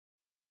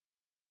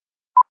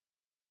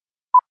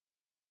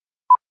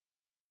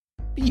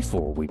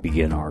Before we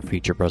begin our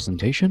feature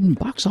presentation,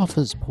 Box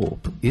Office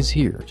Pulp is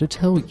here to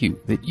tell you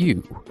that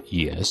you,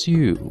 yes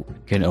you,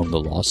 can own The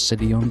Lost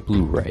City on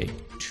Blu-ray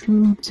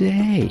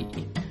today.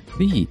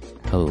 The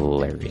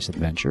hilarious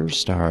adventure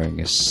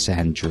starring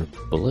Sandra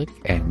Bullock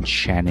and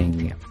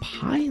Channing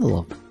Pile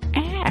of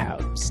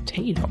Abs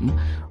Tatum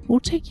will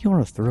take you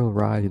on a thrill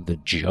ride in the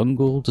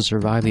jungle to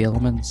survive the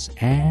elements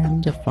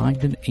and to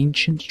find an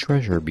ancient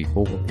treasure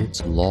before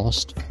it's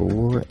lost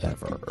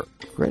forever.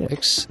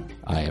 Critics,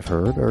 I have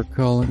heard, are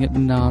calling it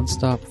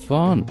non-stop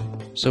fun.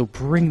 So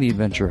bring the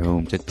adventure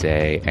home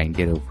today and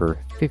get over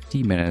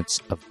 50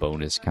 minutes of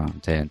bonus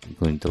content,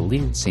 including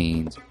deleted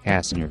scenes,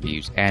 cast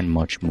interviews, and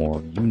much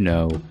more. You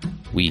know,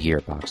 we here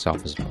at Box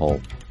Office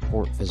Pulp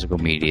support physical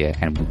media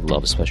and we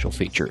love special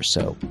features,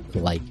 so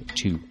like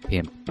to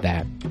pimp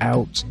that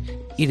out.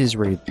 It is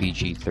rated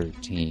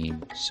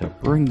PG-13, so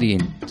bring the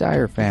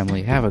entire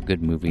family, have a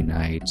good movie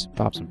night,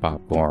 pop some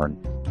popcorn,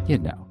 you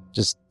know,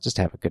 just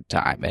have a good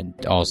time,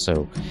 and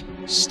also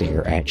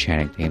stare at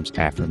Channing Tatum's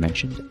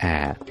aforementioned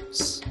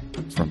abs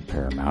from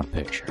Paramount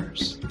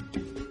Pictures.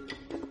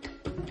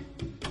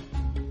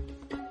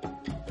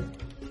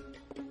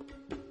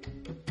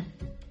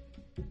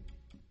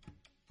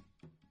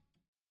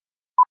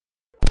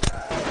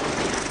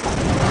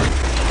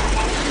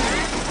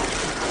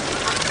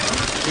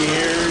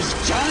 Here's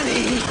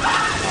Johnny!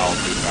 I'll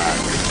be back.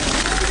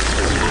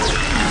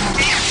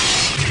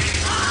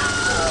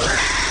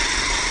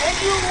 And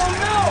you will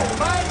know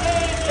my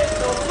name is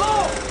the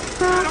Lord!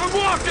 I'm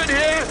walking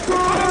here!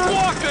 I'm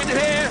walking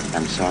here!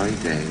 I'm sorry,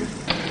 Dave.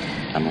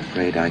 I'm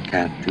afraid I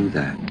can't do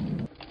that.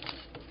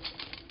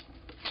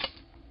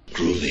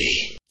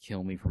 Groovy.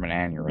 Kill me from an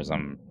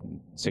aneurysm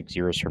 6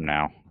 years from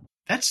now.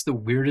 That's the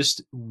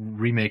weirdest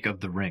remake of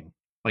The Ring.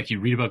 Like,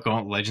 you read about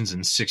Gauntlet Legends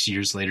and 6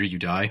 years later you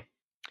die.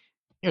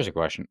 Here's a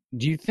question.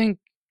 Do you think...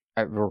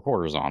 the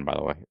recorder's on, by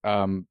the way.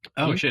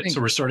 Oh, shit.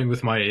 So we're starting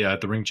with my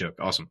The Ring joke.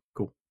 Awesome.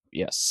 Cool.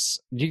 Yes.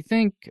 Do you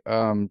think,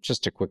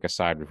 just a quick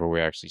aside before we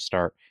actually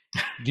start,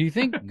 do you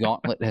think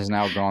Gauntlet has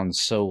now gone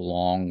so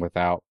long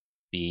without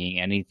being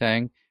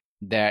anything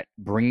that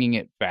bringing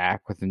it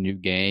back with a new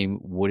game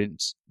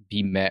wouldn't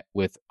be met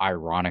with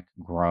ironic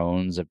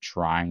groans of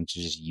trying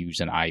to just use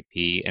an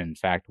IP, and in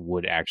fact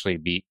would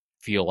actually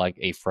feel like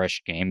a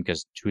fresh game,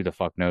 because who the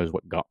fuck knows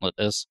what Gauntlet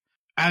is?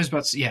 I was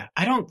about to say, yeah,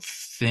 I don't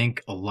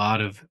think a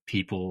lot of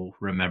people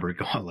remember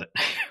Gauntlet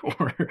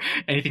or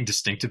anything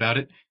distinct about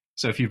it.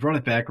 So if you brought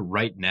it back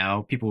right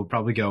now, people would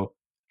probably go,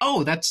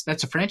 oh, that's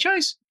a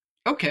franchise?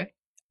 Okay.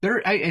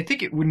 I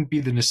think it wouldn't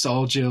be the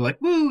nostalgia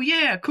like, woo,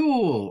 yeah,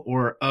 cool,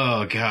 or,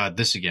 oh, God,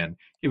 this again.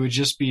 It would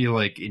just be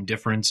like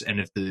indifference, and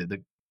if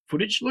the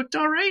footage looked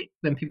all right,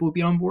 then people would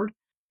be on board.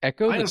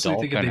 Echo I the honestly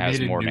think if Dolphin they has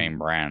made a more new- name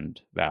brand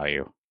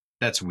value.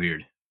 That's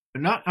weird.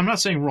 I'm not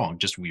saying wrong,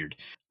 just weird.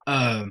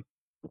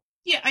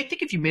 Yeah, I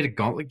think if you made a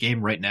Gauntlet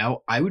game right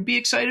now, I would be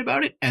excited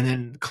about it, and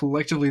then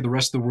collectively the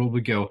rest of the world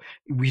would go,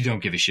 we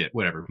don't give a shit,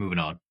 whatever, moving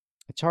on.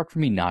 It's hard for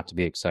me not to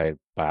be excited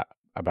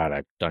about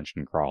a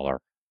dungeon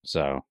crawler,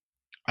 so...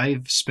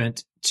 I've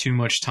spent too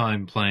much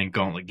time playing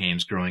Gauntlet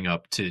games growing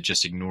up to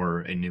just ignore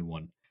a new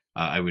one.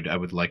 I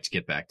would like to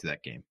get back to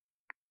that game.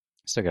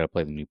 Still gotta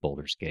play the new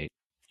Baldur's Gate.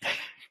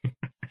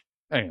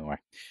 Anyway.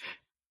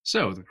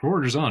 So, the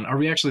recorder's on. Are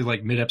we actually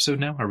like mid-episode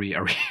now? Are we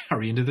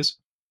into this?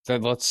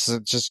 Then let's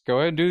just go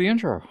ahead and do the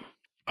intro.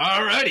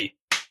 Alrighty!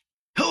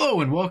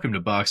 Hello and welcome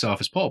to Box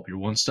Office Pulp, your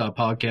one-stop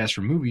podcast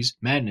for movies,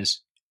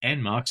 madness,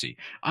 and moxie.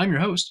 I'm your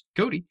host,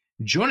 Cody.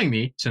 Joining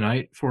me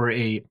tonight for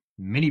a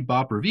mini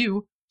bop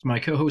review is my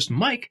co-host,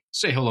 Mike.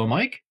 Say hello,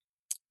 Mike.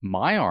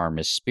 My arm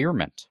is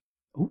spearmint.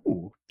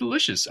 Ooh,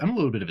 delicious. I'm a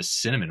little bit of a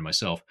cinnamon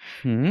myself.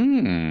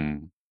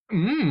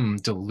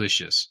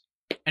 Delicious.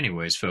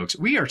 Anyways, folks,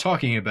 we are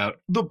talking about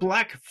The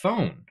Black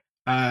Phone.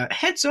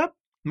 Heads up,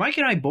 Mike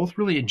and I both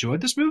really enjoyed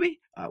this movie.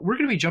 We're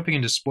going to be jumping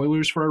into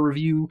spoilers for our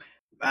review.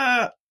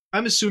 I'm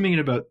assuming in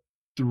about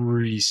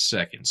 3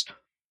 seconds.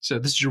 So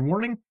this is your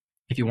warning.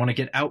 If you want to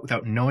get out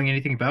without knowing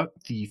anything about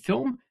the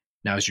film,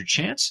 now is your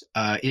chance.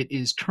 It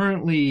is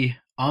currently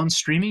on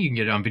streaming. You can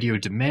get it on video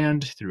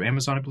demand through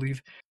Amazon, I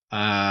believe.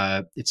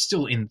 It's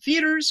still in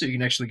theaters, so you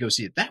can actually go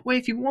see it that way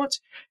if you want.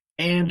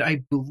 And I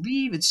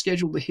believe it's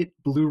scheduled to hit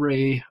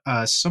Blu-ray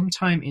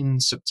sometime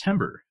in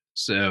September.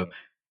 So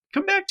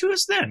come back to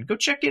us then. Go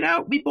check it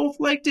out. We both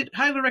liked it.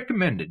 Highly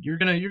recommended. You're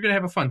gonna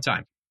have a fun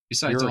time.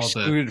 Besides You're all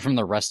excluded from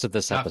the rest of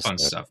this the episode. fun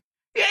stuff.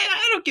 Yeah,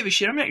 I don't give a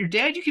shit. I'm not your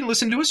dad. You can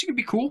listen to us. You can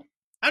be cool.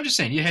 I'm just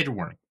saying, you had your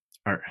warning.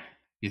 All right.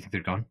 You think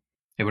they're gone?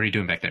 Hey, what are you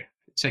doing back there?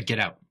 It said get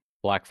out.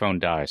 Black Phone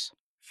dies.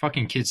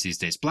 Fucking kids these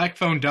days. Black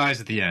Phone dies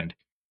at the end.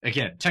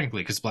 Again,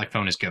 technically, because Black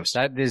Phone is Ghost.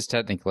 That is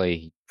technically,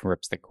 he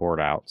rips the cord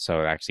out,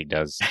 so it actually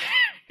does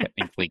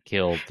technically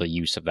kill the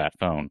use of that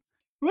phone.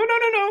 Well,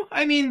 no.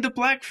 I mean, the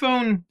Black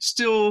Phone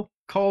still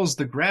calls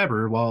the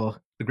grabber while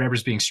the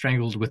grabber's being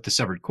strangled with the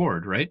severed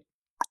cord, right?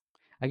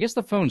 I guess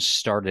the phone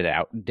started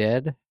out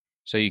dead,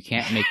 so you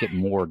can't make it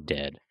more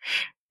dead.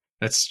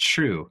 That's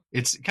true.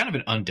 It's kind of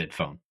an undead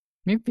phone.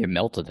 Maybe you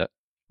melted it.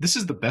 this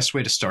is the best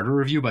way to start a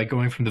review, by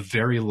going from the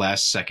very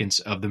last seconds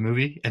of the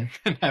movie and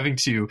then having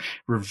to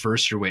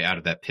reverse your way out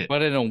of that pit.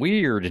 But in a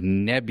weird,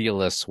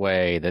 nebulous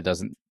way that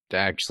doesn't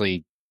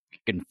actually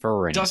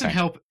confer anything. Doesn't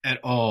help at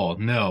all.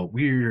 No,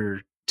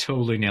 we're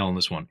totally nailing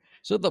this one.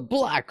 So the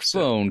black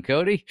phone,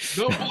 Cody.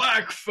 The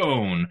Black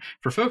Phone.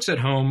 For folks at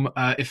home,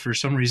 if for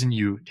some reason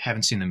you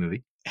haven't seen the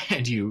movie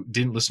and you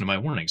didn't listen to my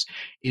warnings,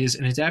 is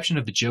an adaptation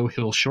of the Joe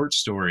Hill short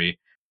story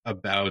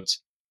about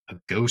a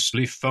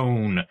ghostly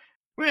phone.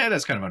 Well,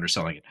 that's kind of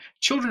underselling it.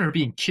 Children are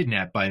being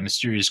kidnapped by a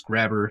mysterious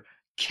grabber,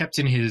 kept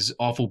in his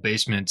awful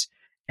basement,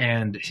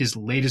 and his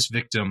latest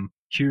victim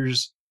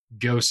hears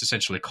ghosts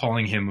essentially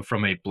calling him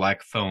from a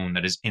black phone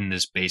that is in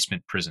this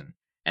basement prison.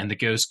 And the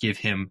ghosts give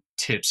him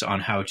tips on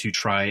how to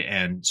try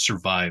and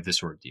survive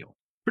this ordeal.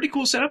 Pretty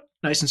cool setup,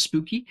 nice and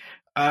spooky.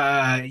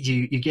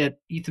 You get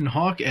Ethan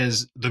Hawke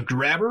as the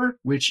Grabber,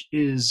 which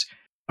is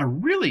a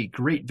really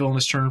great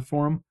villainous turn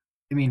for him.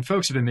 I mean,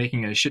 folks have been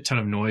making a shit ton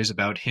of noise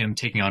about him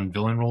taking on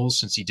villain roles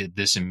since he did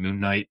this in Moon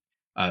Knight,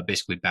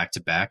 basically back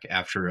to back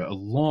after a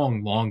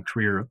long, long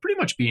career of pretty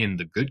much being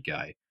the good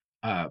guy.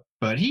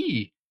 But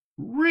he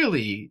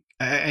really,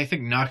 I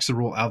think, knocks the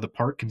role out of the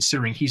park,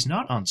 considering he's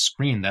not on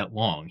screen that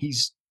long.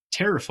 He's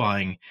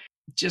terrifying.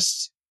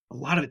 Just a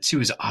lot of it, too,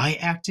 is eye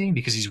acting,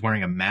 because he's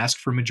wearing a mask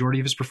for a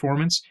majority of his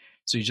performance.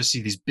 So you just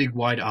see these big,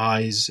 wide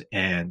eyes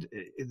and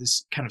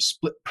this kind of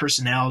split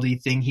personality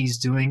thing he's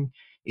doing.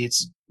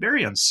 It's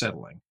very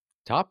unsettling.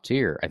 Top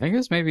tier. I think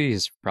this maybe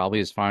is probably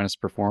his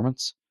finest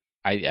performance.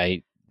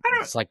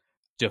 It's like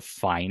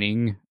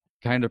defining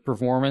kind of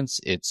performance.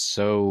 It's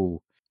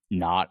so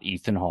not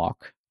Ethan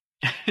Hawke.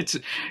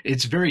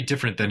 It's very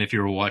different than if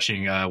you were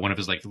watching one of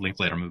his like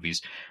Linklater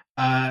movies.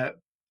 But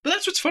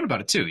that's what's fun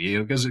about it too.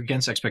 It goes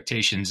against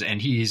expectations,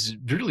 and he's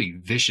really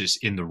vicious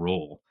in the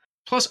role.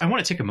 Plus, I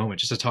want to take a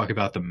moment just to talk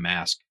about the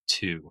mask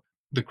too.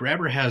 The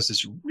Grabber has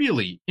this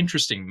really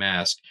interesting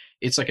mask.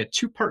 It's like a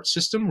 2-part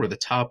system where the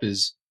top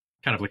is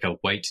kind of like a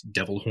white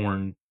devil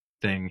horn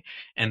thing,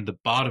 and the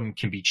bottom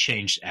can be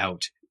changed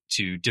out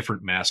to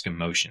different mask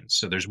emotions.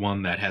 So there's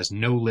one that has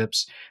no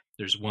lips,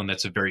 there's one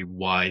that's a very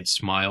wide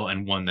smile,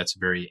 and one that's a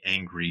very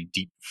angry,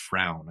 deep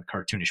frown, a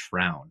cartoonish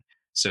frown.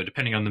 So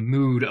depending on the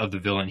mood of the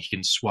villain, he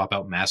can swap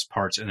out mask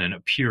parts and then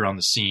appear on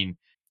the scene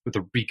with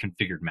a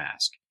reconfigured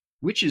mask,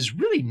 which is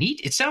really neat.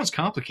 It sounds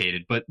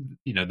complicated, but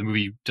the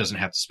movie doesn't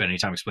have to spend any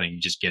time explaining. You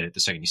just get it the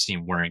second you see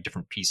him wearing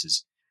different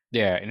pieces.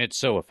 Yeah, and it's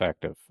so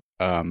effective.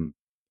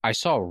 I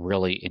saw a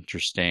really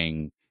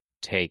interesting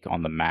take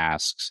on the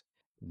masks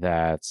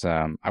that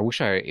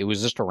it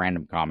was just a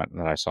random comment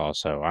that I saw.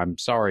 So I'm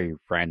sorry,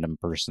 random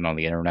person on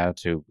the internet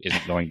who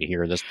isn't going to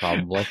hear this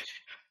probably.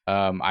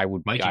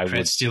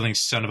 Mikey stealing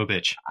son of a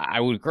bitch. I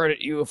would credit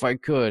you if I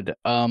could.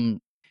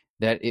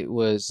 That it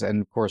was,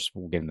 and of course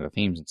we'll get into the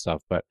themes and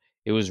stuff, but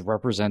it was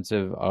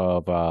representative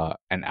of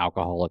an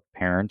alcoholic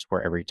parent,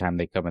 where every time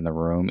they come in the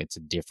room, it's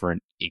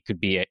different. It could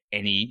be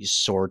any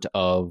sort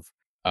of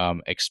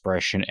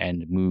expression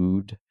and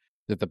mood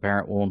that the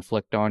parent will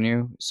inflict on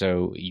you,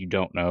 so you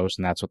don't know.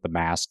 And that's what the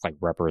mask like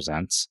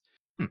represents.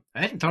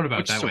 I hadn't thought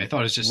about it that way. I thought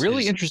it was just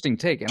really interesting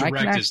take, and I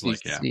can actually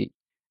see.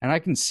 And I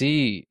can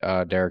see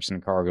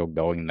Derrickson Cargill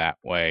going that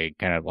way,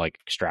 kind of like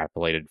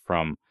extrapolated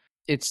from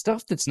it's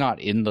stuff that's not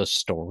in the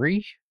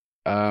story.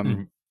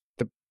 The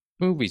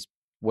movie's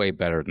way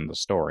better than the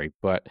story,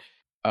 but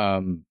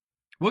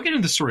we'll get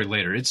into the story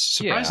later. It's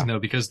surprising though,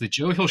 because the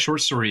Joe Hill short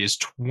story is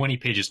 20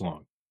 pages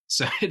long,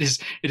 so it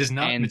is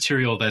not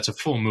material that's a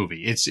full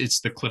movie.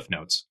 It's the Cliff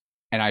Notes.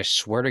 And I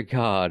swear to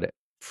God,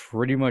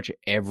 pretty much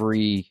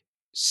every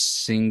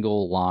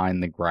single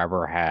line the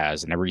Grabber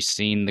has, and every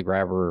scene the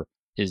Grabber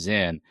is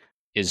in,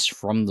 is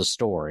from the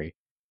story,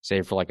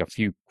 save for like a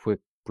few quick,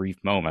 brief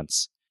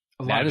moments.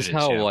 That is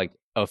how like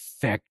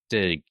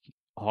affected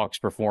Hawke's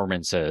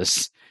performance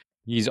is.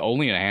 He's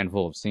only in a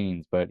handful of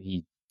scenes, but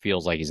he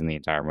feels like he's in the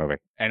entire movie.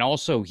 And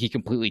also, he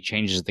completely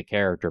changes the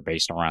character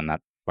based around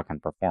that fucking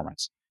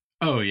performance.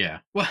 Oh, yeah.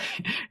 Well,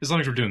 as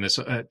long as we're doing this,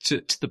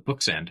 to the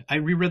book's end, I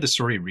reread the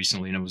story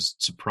recently, and I was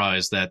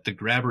surprised that the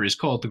Grabber is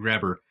called the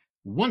Grabber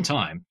one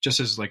time, just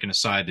as like an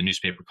aside, the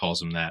newspaper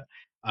calls him that.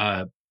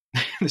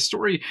 The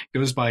story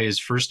goes by his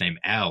first name,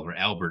 Al, or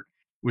Albert,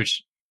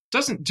 which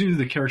doesn't do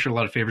the character a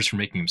lot of favors for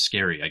making him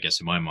scary, I guess,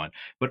 in my mind.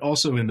 But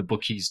also in the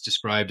book, he's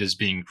described as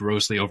being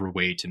grossly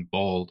overweight and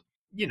bald.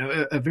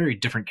 A very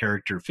different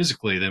character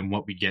physically than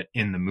what we get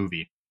in the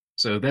movie.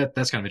 So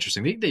that's kind of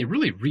interesting. They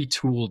really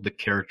retooled the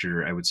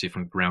character, I would say,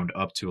 from ground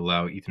up to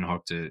allow Ethan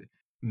Hawke to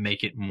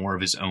make it more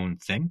of his own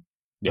thing.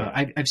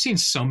 Yeah. I've seen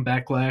some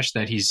backlash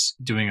that he's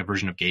doing a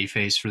version of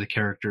Gayface for the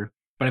character,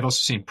 but I've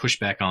also seen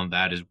pushback on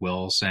that as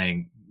well,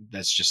 saying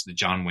that's just the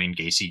John Wayne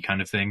Gacy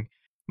kind of thing.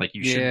 Like,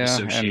 you shouldn't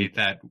associate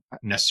that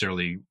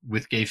necessarily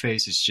with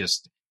Gayface. It's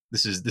just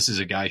this is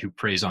a guy who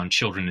preys on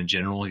children in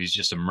general. He's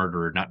just a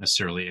murderer, not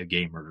necessarily a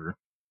gay murderer.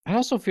 It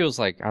also feels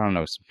like, I don't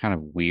know, some kind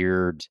of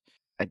weird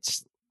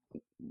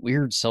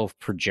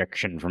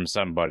self-projection from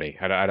somebody.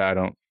 I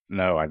don't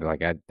know. I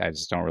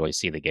just don't really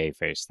see the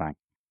Gayface thing.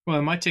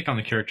 Well, my take on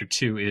the character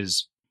too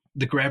is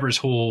the Grabber's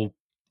whole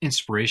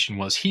inspiration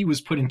was he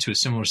was put into a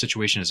similar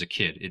situation as a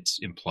kid. It's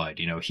implied,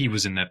 he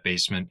was in that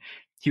basement.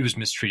 He was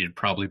mistreated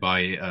probably by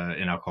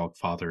an alcoholic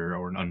father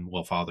or an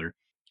unwell father.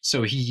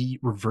 So he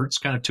reverts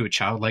kind of to a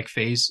childlike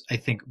phase. I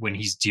think when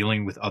he's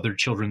dealing with other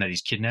children that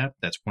he's kidnapped,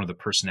 that's one of the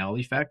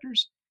personality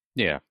factors.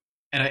 Yeah.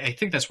 And I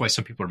think that's why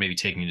some people are maybe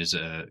taking it as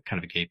a kind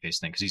of a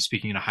gay-based thing, because he's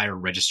speaking in a higher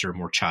register,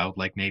 more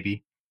childlike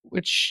maybe.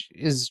 Which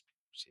is,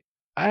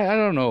 I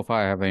don't know if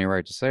I have any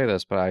right to say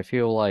this, but I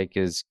feel like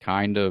is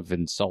kind of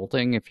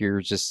insulting if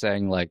you're just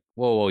saying like,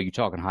 whoa, you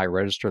talking high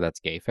register, that's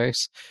gay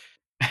face.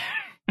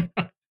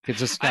 It's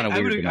just kind of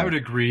weird. I would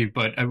agree,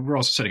 but we're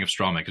also setting up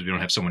straw man because we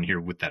don't have someone here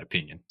with that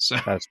opinion. So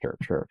that's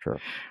true.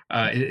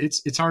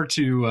 It's hard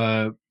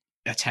to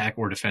attack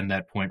or defend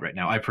that point right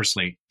now. I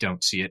personally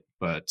don't see it,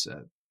 but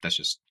that's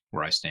just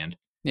where I stand.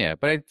 Yeah,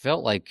 but it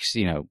felt like,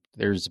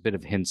 there's a bit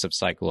of hints of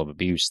cycle of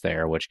abuse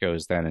there, which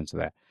goes then into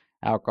the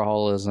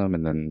alcoholism,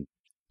 and then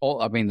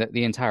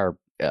the entire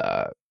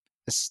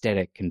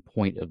aesthetic and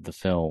point of the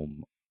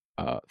film,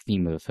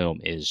 theme of the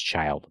film is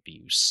child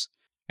abuse.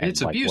 And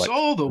it's abuse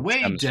all the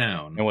way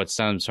down. And what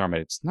stems from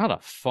it, it's not a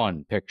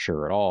fun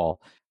picture at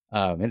all.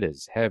 It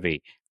is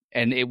heavy.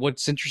 And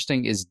what's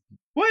interesting is...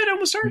 Well, I'd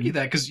almost argue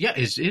that, because, yeah,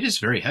 it is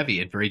very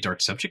heavy and very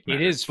dark subject matter.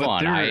 It is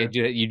fun.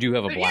 You do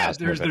have a blast.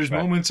 Yeah, there's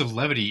moments of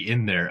levity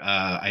in there.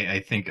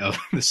 I think of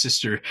the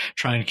sister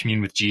trying to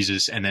commune with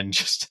Jesus and then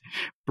just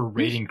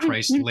berating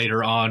Christ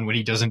later on when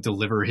he doesn't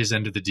deliver his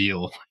end of the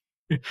deal.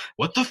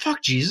 What the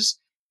fuck, Jesus?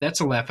 That's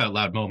a laugh out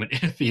loud moment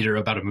in a theater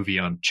about a movie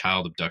on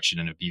child abduction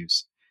and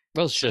abuse.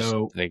 Well, it's just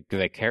the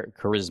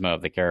charisma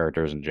of the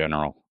characters in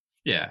general.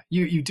 Yeah,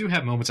 you do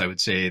have moments, I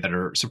would say, that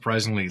are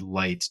surprisingly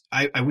light.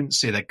 I wouldn't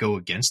say that go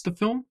against the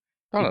film.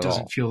 It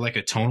doesn't feel like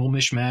a tonal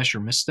mishmash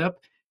or misstep.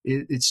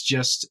 It's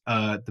just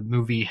the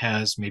movie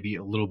has maybe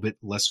a little bit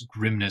less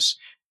grimness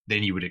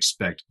than you would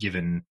expect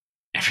given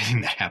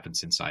everything that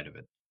happens inside of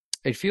it.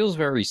 It feels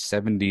very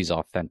 70s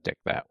authentic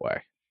that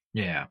way.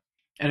 Yeah.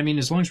 And I mean,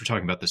 as long as we're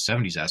talking about the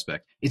 70s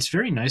aspect, it's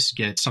very nice to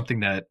get something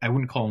that I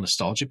wouldn't call a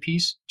nostalgia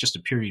piece, just a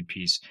period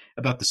piece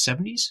about the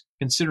 70s,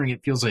 considering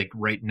it feels like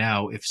right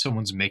now, if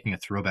someone's making a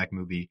throwback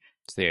movie,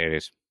 it's the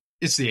 80s.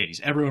 It's the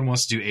 80s. Everyone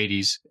wants to do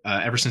 80s.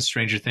 Ever since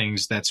Stranger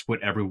Things, that's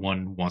what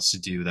everyone wants to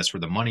do. That's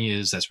where the money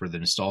is. That's where the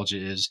nostalgia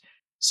is.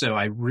 So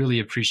I really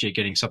appreciate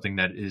getting something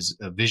that is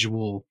a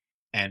visual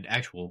and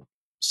actual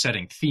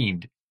setting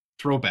themed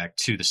throwback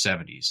to the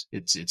 70s.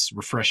 It's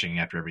refreshing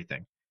after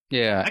everything.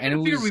 Yeah, I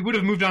figure we would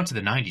have moved on to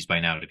the 90s by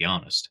now, to be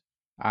honest.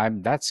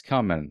 That's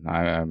coming.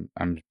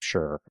 I'm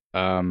sure.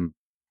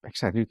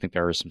 Actually, I do think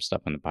there is some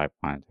stuff in the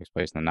pipeline that takes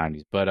place in the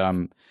 90s, but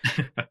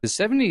the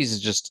 70s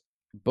is just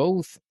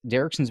both.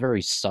 Derrickson's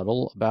very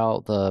subtle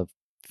about the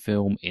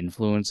film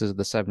influences of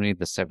the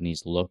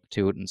 70s look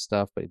to it and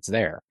stuff, but it's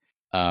there.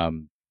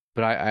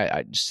 But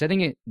I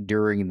setting it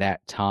during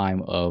that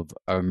time of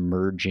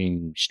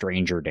emerging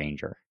stranger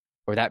danger.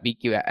 Or that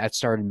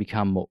started to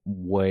become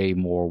way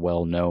more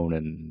well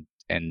known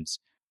and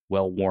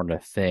well worn a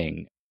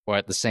thing. Or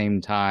at the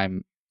same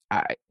time,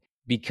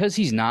 because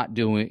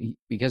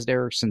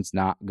Derrickson's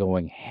not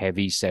going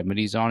heavy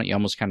 70s on it, you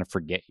almost kind of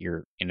forget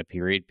you're in a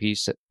period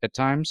piece at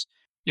times.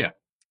 Yeah.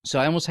 So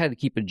I almost had to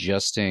keep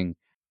adjusting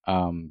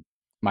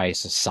my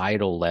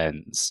societal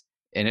lens,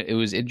 and it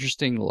was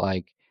interesting.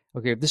 Like,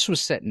 okay, if this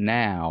was set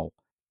now,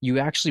 you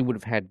actually would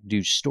have had to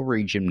do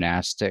story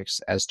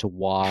gymnastics as to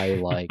why,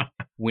 like,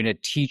 when a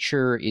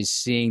teacher is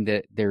seeing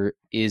that there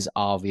is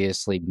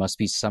obviously must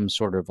be some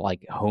sort of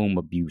like home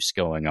abuse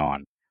going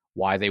on,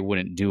 why they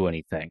wouldn't do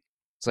anything.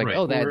 It's like,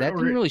 right. That didn't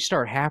really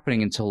start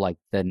happening until like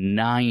the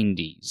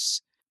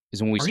 90s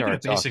is when we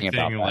started talking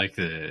about that. Like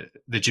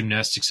the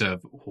gymnastics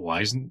of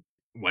why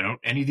don't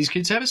any of these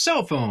kids have a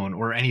cell phone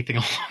or anything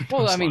along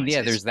those lines? Mean,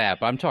 yeah, there's that,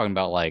 but I'm talking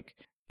about like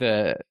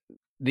the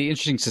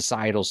interesting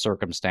societal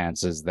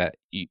circumstances that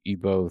you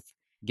both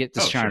get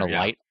to shine a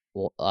light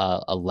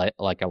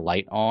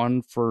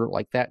on for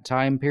like that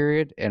time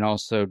period, and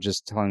also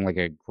just telling like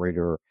a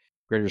greater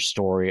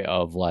story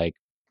of like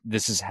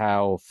this is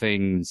how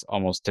things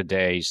almost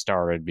today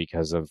started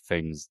because of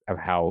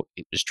how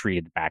it was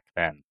treated back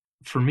then.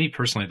 For me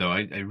personally, though,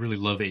 I really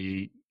love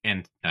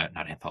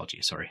not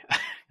anthology, sorry,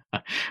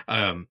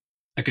 a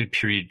good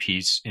period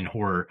piece in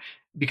horror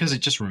because it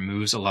just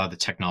removes a lot of the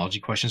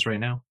technology questions right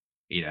now.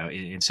 You know,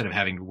 instead of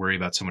having to worry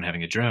about someone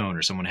having a drone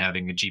or someone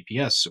having a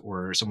GPS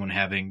or someone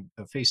having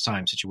a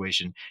FaceTime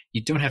situation,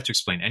 you don't have to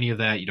explain any of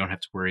that. You don't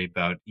have to worry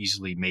about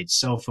easily made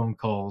cell phone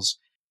calls.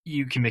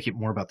 You can make it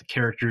more about the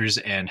characters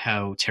and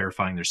how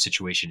terrifying their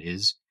situation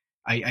is.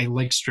 I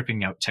like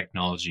stripping out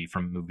technology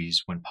from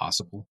movies when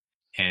possible.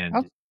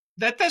 And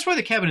that's why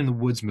the Cabin in the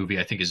Woods movie,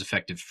 I think, is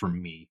effective for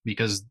me,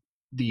 because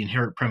the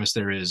inherent premise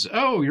there is,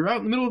 oh, you're out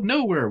in the middle of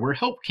nowhere where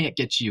help can't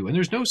get you, and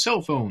there's no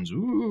cell phones.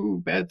 Ooh,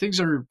 bad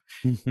things are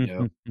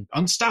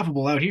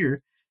unstoppable out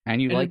here.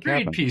 And like a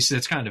period piece,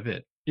 that's kind of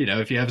it. You know,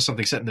 if you have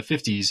something set in the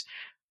 50s,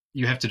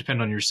 you have to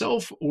depend on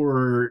yourself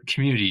or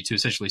community to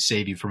essentially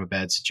save you from a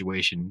bad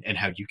situation. And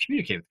how do you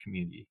communicate with the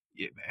community?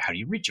 How do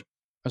you reach them?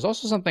 There's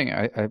also something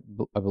I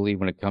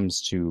believe when it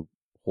comes to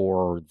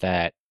horror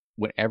that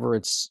whenever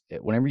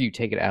you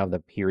take it out of the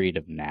period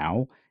of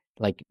now,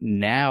 like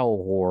now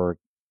horror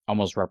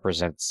almost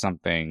represents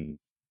something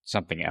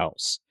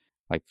else,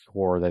 like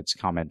horror that's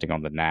commenting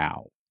on the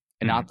now.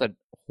 And not that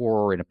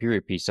horror in a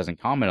period piece doesn't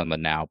comment on the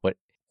now, but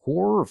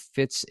horror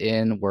fits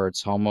in where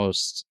it's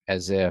almost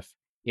as if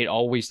it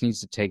always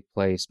needs to take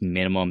place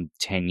minimum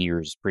 10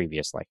 years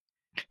previously.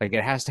 Like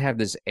it has to have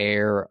this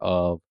air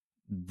of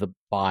the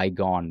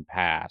bygone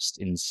past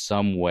in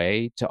some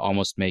way to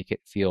almost make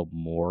it feel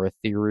more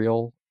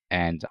ethereal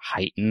and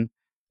heighten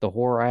the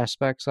horror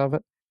aspects of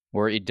it,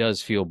 where it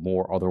does feel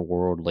more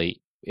otherworldly.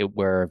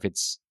 Where if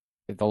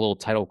the little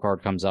title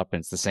card comes up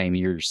and it's the same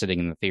year you're sitting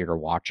in the theater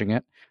watching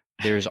it,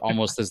 there's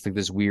almost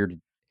this weird.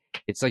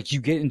 It's like you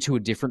get into a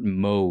different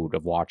mode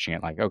of watching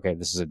it. Like, okay,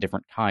 this is a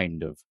different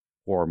kind of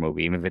horror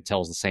movie, even if it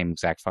tells the same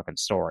exact fucking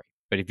story.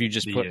 But if you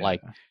just put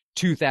like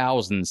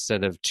 2000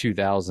 instead of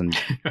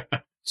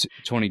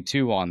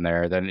 2022 on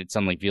there, then it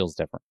suddenly feels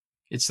different.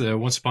 It's the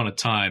once upon a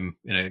time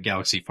in a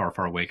galaxy far,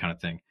 far away kind of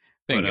thing.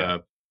 Bingo.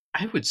 But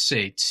I would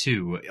say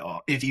too,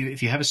 if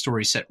you have a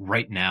story set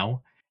right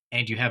now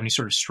and you have any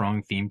sort of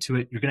strong theme to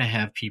it, you're going to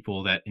have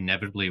people that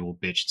inevitably will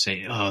bitch and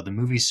say, "Oh, the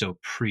movie's so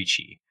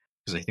preachy,"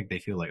 because I think they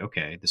feel like,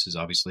 okay, this is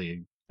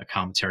obviously a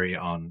commentary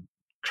on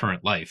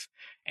current life.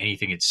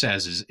 Anything it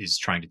says is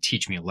trying to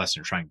teach me a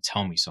lesson or trying to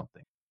tell me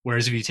something.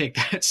 Whereas if you take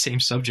that same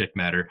subject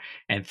matter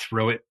and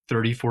throw it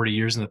 30, 40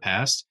 years in the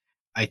past,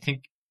 I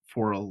think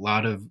for a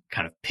lot of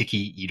kind of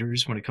picky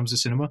eaters when it comes to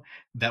cinema,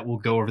 that will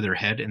go over their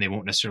head and they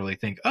won't necessarily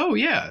think, oh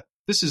yeah,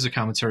 this is a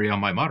commentary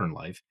on my modern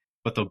life,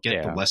 but they'll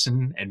get the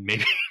lesson and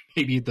maybe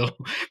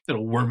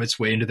it'll worm its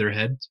way into their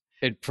head.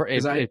 It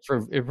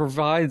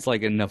provides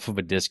like enough of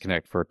a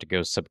disconnect for it to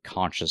go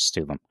subconscious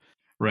to them.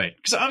 Right.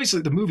 Because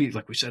obviously the movie,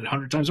 like we said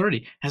 100 times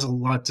already, has a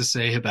lot to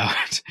say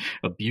about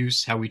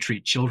abuse, how we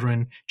treat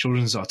children,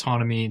 children's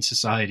autonomy in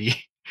society,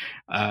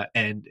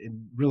 and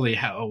really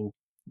how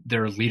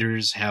their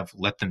leaders have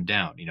let them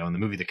down. You know, in the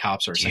movie, the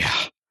cops are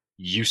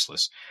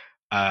useless.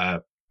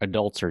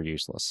 Adults are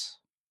useless.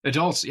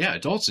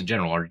 Adults in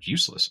general are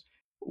useless,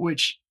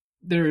 which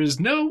there is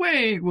no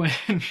way when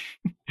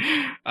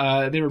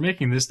they were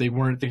making this, they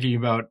weren't thinking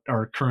about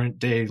our current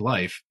day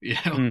life. You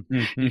know,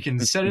 you can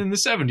set it in the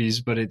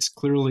 70s, but it's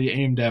clearly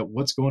aimed at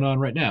what's going on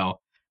right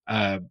now.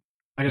 I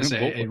gotta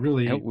say,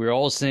 we're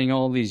all seeing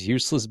all these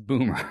useless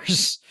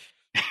boomers.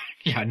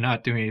 Yeah,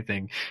 not doing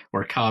anything,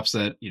 or cops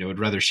that, you know, would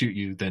rather shoot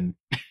you than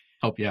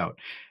help you out.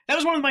 That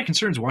was one of my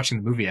concerns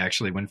watching the movie,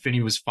 actually, when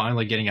Finney was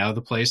finally getting out of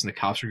the place and the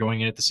cops were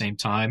going in at the same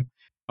time.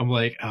 I'm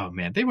like, oh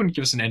man, they wouldn't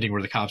give us an ending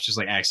where the cops just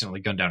like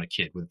accidentally gunned down a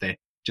kid, would they?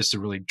 Just to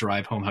really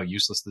drive home how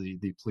useless the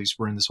police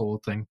were in this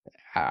whole thing.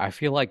 I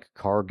feel like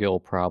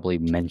Cargill probably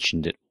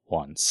mentioned it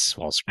once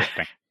while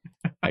scripting.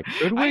 Like,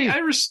 could we?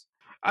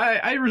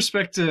 I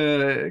respect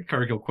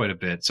Cargill quite a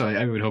bit, so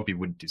I would hope he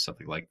wouldn't do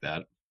something like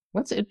that.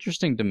 What's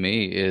interesting to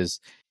me is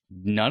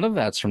none of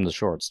that's from the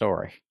short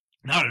story.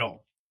 Not at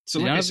all. So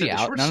like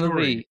none of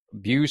the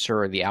abuse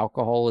or the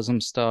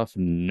alcoholism stuff,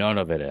 none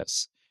of it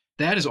is.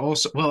 That is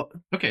also, well,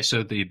 okay,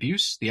 so the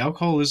abuse, the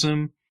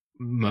alcoholism,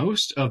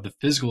 most of the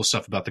physical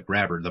stuff about the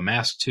grabber, the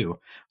mask too,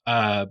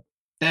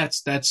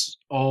 that's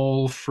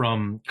all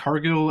from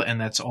Cargill, and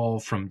that's all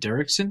from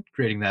Derrickson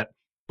creating that.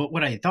 But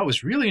what I thought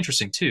was really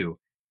interesting too,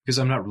 because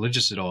I'm not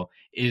religious at all,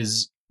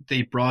 is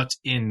they brought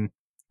in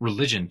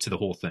religion to the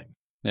whole thing.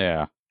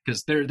 Yeah.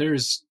 Because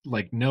there's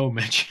like no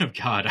mention of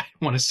God, I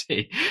want to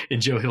say,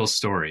 in Joe Hill's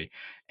story.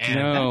 And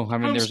no, I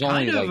mean, there's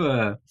only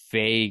like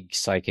vague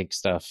psychic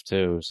stuff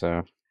too,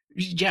 so.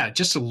 Yeah,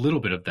 just a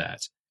little bit of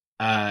that.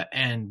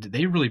 And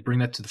they really bring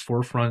that to the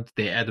forefront.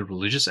 They add the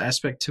religious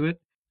aspect to it.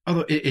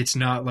 Although it's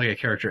not like a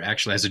character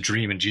actually has a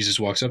dream and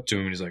Jesus walks up to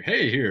him and he's like,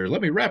 hey, here,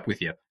 let me rap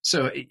with you.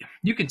 So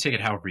you can take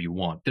it however you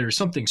want. There's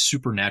something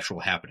supernatural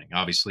happening,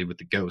 obviously, with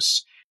the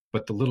ghosts.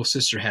 But the little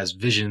sister has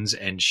visions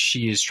and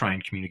she is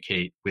trying to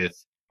communicate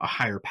with a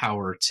higher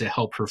power to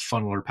help her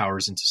funnel her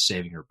powers into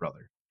saving her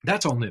brother.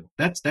 That's all new.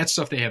 That's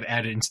stuff they have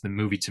added into the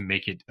movie to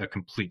make it a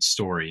complete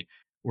story.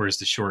 Whereas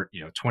the short,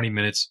 20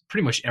 minutes,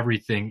 pretty much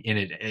everything in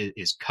it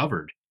is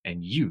covered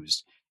and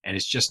used. And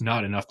it's just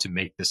not enough to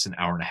make this an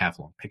hour and a half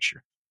long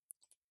picture.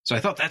 So I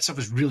thought that stuff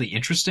was really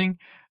interesting.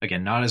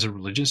 Again, not as a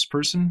religious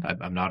person,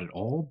 I'm not at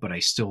all, but I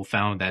still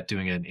found that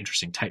doing an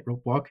interesting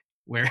tightrope walk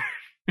where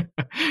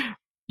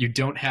you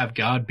don't have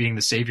God being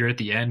the savior at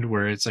the end,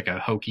 where it's like a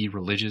hokey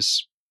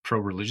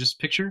pro-religious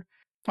picture.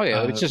 Oh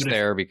yeah, it's just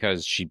there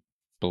because she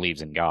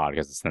believes in God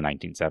because it's the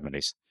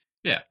 1970s.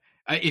 Yeah.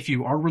 If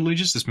you are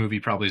religious, this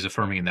movie probably is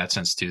affirming in that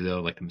sense too,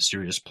 though, like the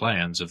mysterious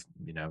plans of,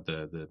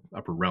 the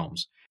upper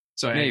realms.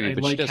 So maybe, I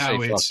like how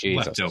it's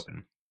left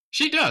open.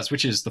 She does,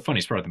 which is the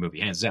funniest part of the movie,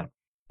 hands down.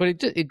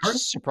 But it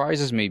just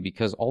surprises me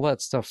because all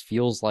that stuff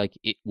feels like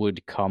it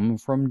would come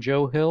from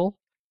Joe Hill.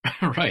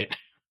 Right.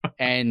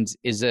 And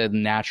is a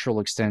natural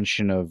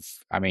extension of,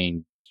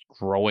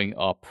 growing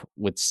up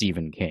with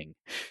Stephen King,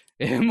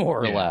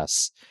 more or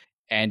less.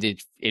 And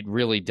it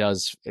really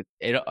does.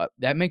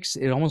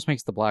 It almost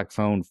makes the Black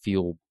Phone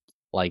feel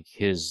like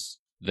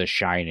The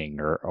Shining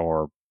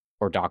or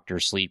or Doctor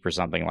Sleep or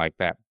something like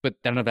that. But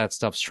none of that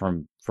stuff's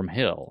from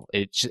Hill.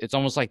 It's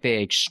almost like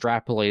they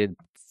extrapolated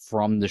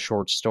from the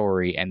short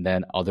story and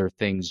then other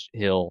things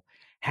Hill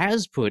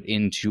has put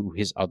into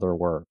his other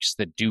works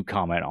that do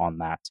comment on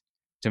that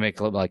to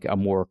make it like a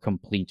more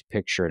complete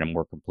picture and a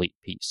more complete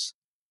piece.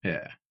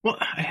 Yeah. Well,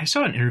 I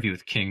saw an interview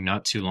with King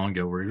not too long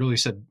ago where he really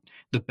said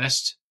the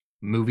best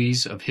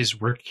movies of his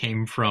work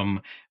came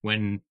from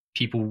when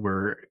people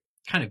were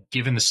kind of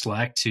given the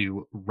slack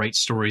to write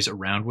stories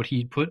around what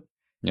he'd put.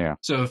 Yeah.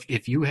 So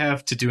if you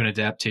have to do an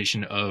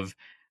adaptation of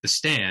The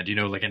Stand,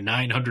 like a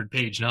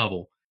 900-page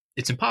novel,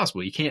 it's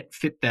impossible. You can't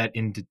fit that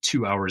into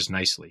 2 hours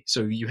nicely.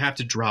 So you have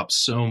to drop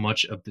so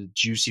much of the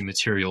juicy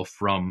material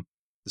from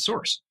the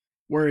source.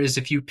 Whereas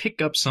if you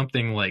pick up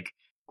something like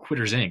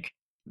Quitters Inc.,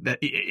 that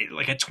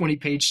like a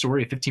 20-page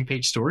story, a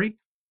 15-page story,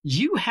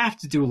 you have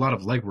to do a lot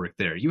of legwork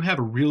there. You have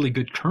a really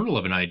good kernel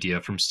of an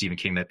idea from Stephen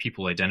King that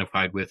people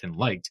identified with and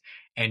liked,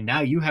 and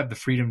now you have the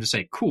freedom to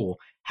say, cool,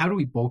 how do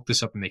we bulk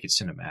this up and make it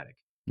cinematic?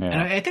 Yeah.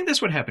 And I think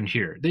that's what happened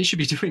here. They should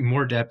be doing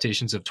more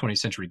adaptations of 20th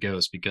Century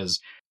Ghost because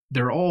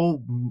they're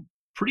all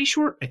pretty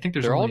short. I think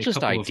they're all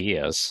just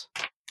ideas.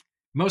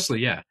 Mostly,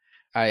 yeah.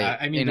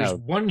 I mean, there's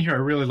one here I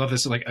really love.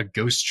 This is like a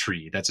ghost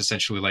tree that's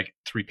essentially like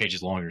 3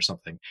 pages long or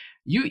something.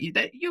 You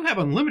have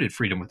unlimited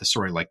freedom with a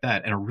story like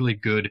that and a really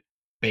good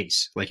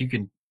base. Like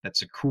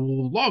that's a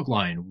cool log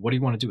line. What do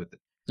you want to do with it?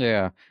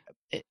 Yeah,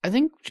 I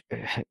think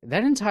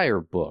that entire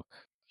book,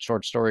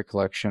 short story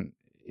collection,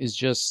 is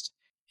just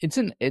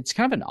it's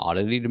kind of an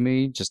oddity to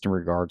me, just in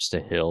regards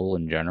to Hill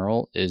in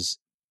general. Is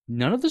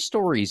none of the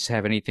stories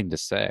have anything to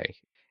say.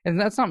 And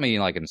that's not me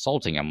like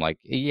insulting them. Like,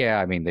 yeah,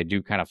 I mean, they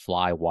do kind of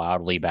fly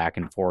wildly back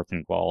and forth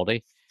in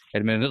quality,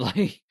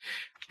 admittedly.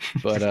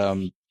 But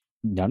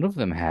none of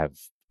them have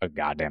a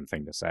goddamn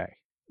thing to say.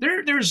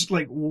 There's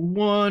like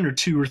 1 or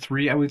 2 or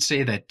 3, I would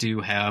say, that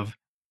do have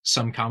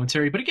some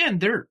commentary. But again,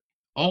 they're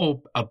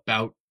all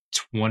about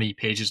 20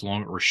 pages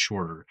long or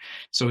shorter.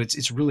 So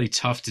it's really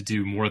tough to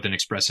do more than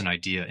express an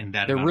idea in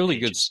that. They're really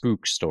good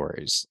spook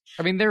stories.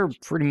 I mean, they're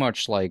pretty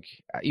much like,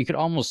 you could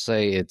almost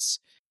say it's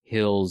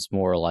Hill's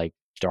more like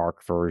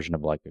dark version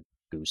of like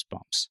a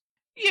Goosebumps.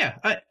 Yeah,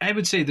 I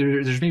would say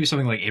there's maybe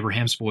something like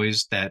Abraham's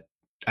Boys that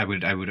I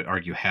would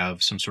argue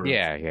have some sort of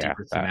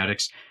deeper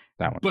thematics.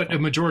 That one, but a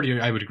majority,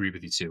 I would agree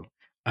with you too.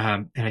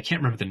 And I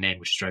can't remember the name,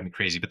 which is driving me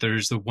crazy. But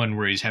there's the one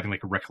where he's having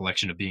like a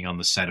recollection of being on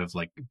the set of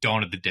like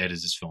Dawn of the Dead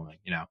as it's filming.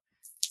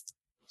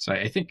 So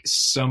I think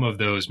some of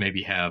those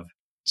maybe have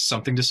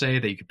something to say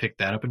that you could pick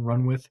that up and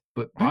run with.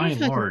 But by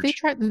and large,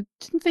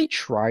 didn't they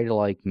try to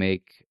like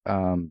make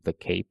The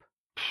Cape?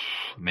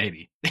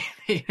 Maybe.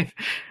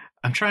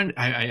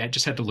 I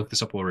just had to look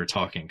this up while we were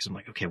talking because I'm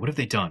like, okay, what have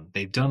they done?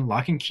 They've done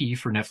Lock and Key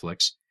for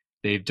Netflix.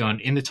 They've done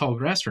In the Tall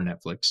Grass for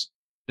Netflix.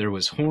 There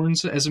was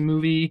Horns as a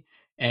movie,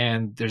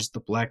 and there's The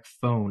Black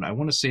Phone. I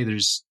want to say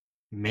there's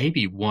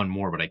maybe one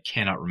more, but I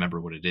cannot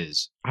remember what it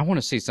is. I want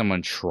to see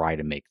someone try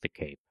to make The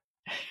Cape.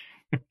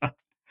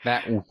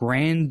 That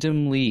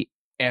randomly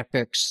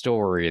epic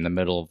story in the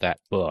middle of that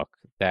book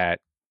that...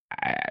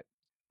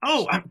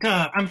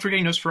 I'm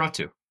forgetting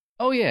Nosferatu.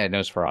 Oh, yeah,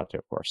 Nosferatu,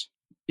 of course.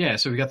 Yeah,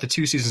 so we got the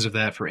 2 seasons of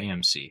that for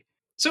AMC.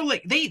 So,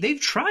 like,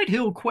 they've tried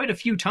Hill quite a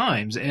few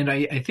times, and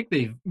I think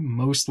they've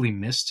mostly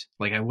missed.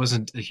 Like, I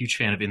wasn't a huge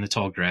fan of In the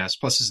Tall Grass.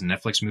 Plus, it's a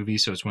Netflix movie,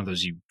 so it's one of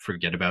those you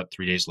forget about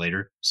 3 days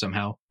later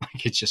somehow.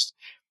 Like, it just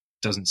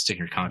doesn't stick in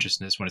your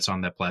consciousness when it's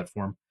on that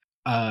platform.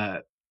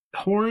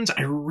 Horns,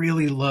 I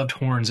really loved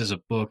Horns as a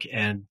book,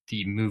 and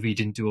the movie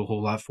didn't do a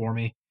whole lot for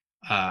me.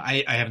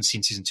 I haven't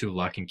seen season 2 of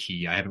Lock and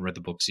Key. I haven't read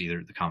the books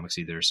either, the comics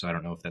either, so I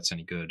don't know if that's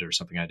any good or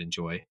something I'd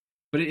enjoy.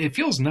 But it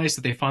feels nice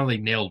that they finally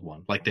nailed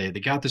one. Like they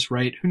got this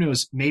right. Who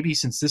knows? Maybe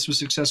since this was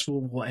successful,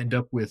 we'll end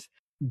up with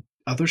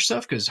other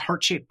stuff. Because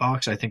Heart-Shaped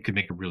Box, I think, could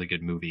make a really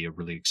good movie, a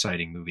really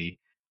exciting movie.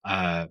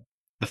 The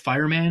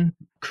Fireman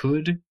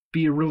could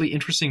be a really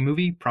interesting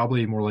movie.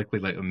 Probably more likely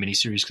like a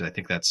miniseries because I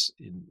think that's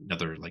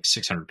another like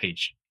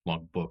 600-page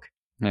long book.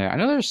 Yeah, I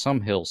know there's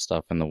some Hill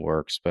stuff in the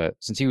works, but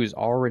since he was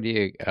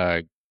already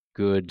a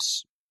good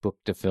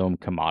book-to-film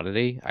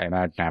commodity, I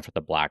imagine after The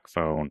Black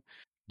Phone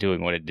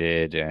doing what it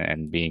did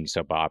and being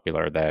so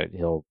popular that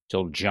he'll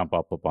jump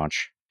up a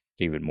bunch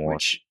even more.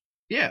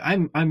 Yeah,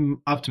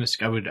 I'm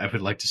optimistic. I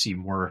would like to see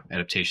more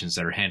adaptations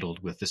that are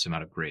handled with this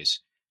amount of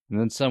grace. And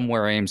then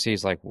somewhere AMC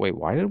is like, wait,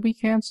 why did we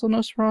cancel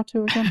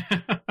Nosferatu again?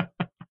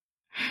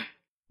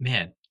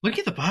 Man, look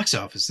at the box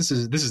office. This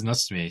is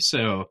nuts to me.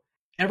 So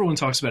everyone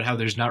talks about how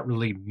there's not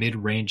really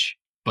mid-range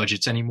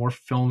budgets anymore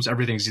for films.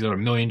 Everything's either $1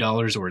 million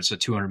or it's a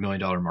 $200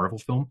 million Marvel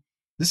film.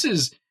 This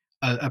is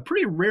a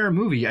pretty rare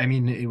movie. I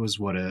mean, it was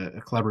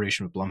a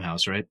collaboration with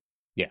Blumhouse, right?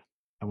 Yeah.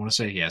 I want to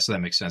say, yeah, so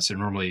that makes sense. They're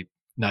normally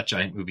not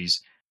giant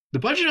movies. The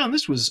budget on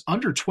this was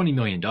under $20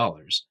 million.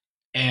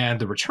 And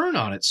the return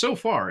on it so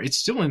far, it's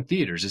still in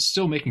theaters. It's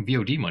still making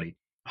VOD money.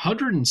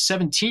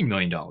 $117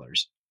 million.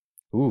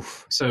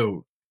 Oof.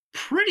 So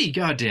pretty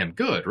goddamn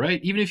good,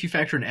 right? Even if you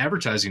factor in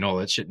advertising and all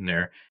that shit in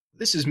there,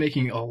 this is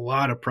making a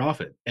lot of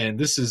profit. And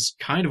this is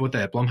kind of what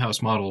that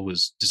Blumhouse model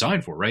was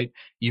designed for, right?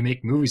 You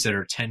make movies that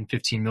are $10,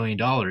 $15 million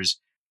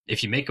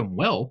if you make them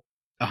well,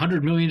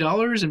 $100 million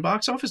in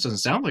box office doesn't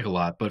sound like a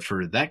lot, but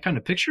for that kind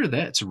of picture,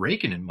 that's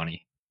raking in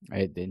money.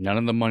 None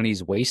of the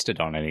money's wasted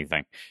on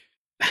anything.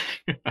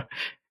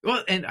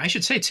 Well, and I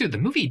should say, too, the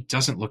movie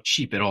doesn't look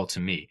cheap at all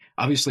to me.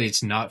 Obviously,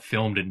 it's not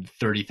filmed in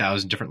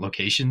 30,000 different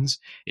locations.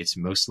 It's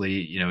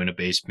mostly, in a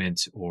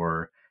basement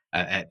or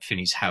at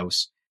Finney's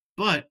house.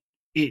 But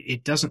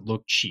it doesn't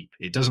look cheap.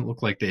 It doesn't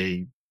look like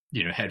they,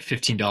 had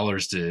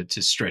 $15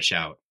 to stretch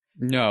out.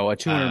 No, a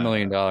 $200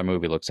 million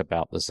movie looks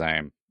about the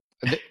same.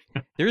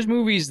 There's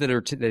movies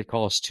that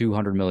cost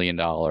 $200 million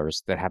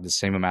that have the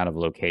same amount of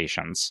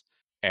locations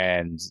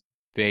and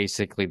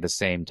basically the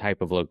same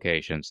type of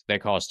locations. They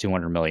cost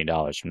 $200 million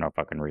for no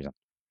fucking reason.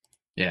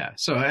 Yeah,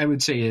 so I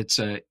would say it's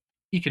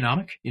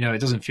economic.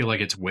 It doesn't feel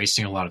like it's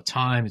wasting a lot of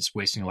time. It's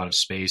wasting a lot of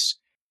space.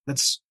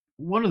 That's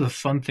one of the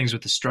fun things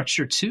with the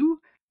structure too,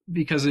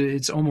 because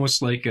it's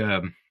almost like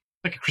a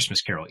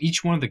Christmas Carol.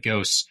 Each one of the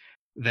ghosts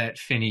that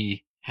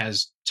Finney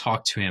has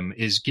talked to him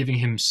is giving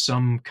him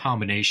some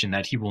combination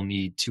that he will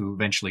need to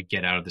eventually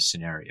get out of the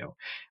scenario.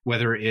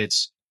 Whether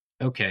it's,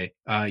 okay,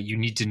 you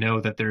need to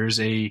know that there's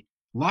a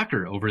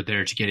locker over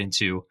there to get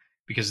into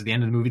because at the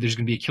end of the movie there's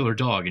going to be a killer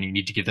dog and you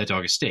need to give that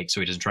dog a steak so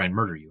he doesn't try and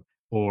murder you.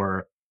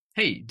 Or,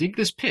 hey, dig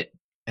this pit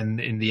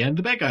and in the end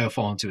the bad guy will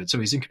fall into it so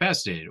he's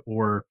incapacitated.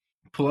 Or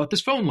pull out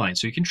this phone line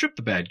so you can trip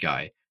the bad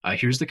guy.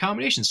 Here's the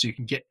combination so you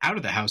can get out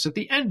of the house at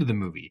the end of the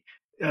movie.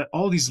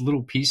 All these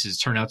little pieces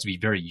turn out to be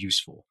very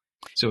useful.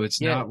 So it's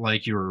not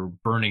like you're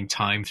burning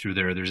time through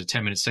there. There's a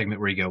 10-minute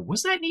segment where you go,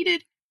 was that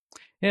needed?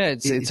 Yeah,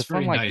 it's a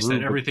very fun, nice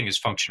that everything is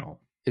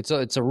functional. It's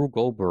a Rube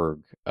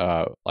Goldberg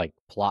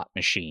plot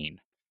machine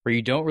where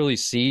you don't really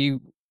see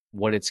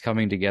what it's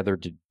coming together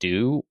to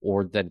do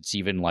or that it's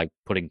even like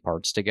putting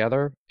parts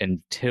together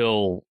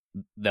until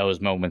those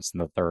moments in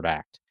the third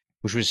act,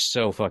 which was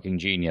so fucking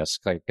genius.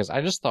 Because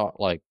I just thought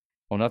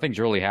nothing's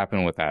really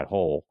happened with that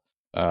hole.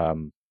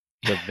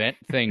 The vent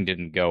thing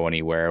didn't go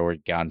anywhere or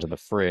it got into the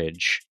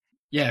fridge.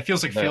 Yeah, it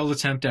feels like failed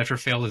attempt after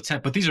failed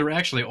attempt, but these are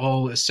actually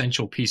all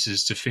essential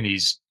pieces to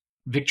Finney's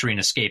victory and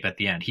escape at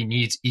the end. He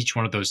needs each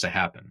one of those to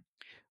happen.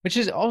 Which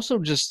is also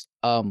just,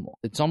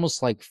 it's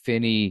almost like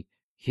Finney,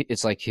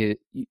 it's like if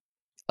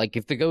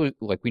the ghost,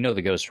 we know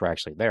the ghosts were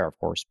actually there, of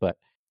course, but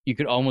you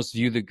could almost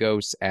view the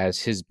ghosts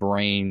as his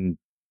brain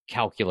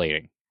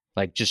calculating,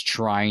 just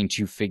trying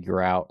to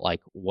figure out,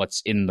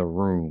 what's in the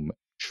room,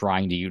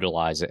 trying to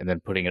utilize it, and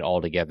then putting it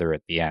all together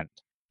at the end.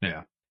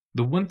 Yeah.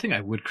 The one thing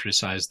I would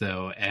criticize,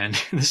 though,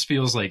 and this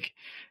feels like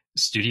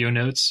studio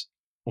notes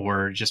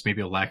or just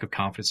maybe a lack of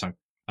confidence on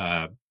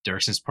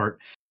Derrickson's part,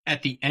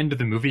 at the end of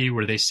the movie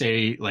where they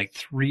say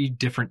 3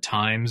 different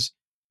times,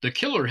 the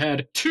killer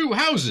had 2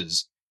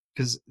 houses.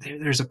 Because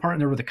there's a part in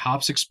there where the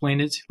cops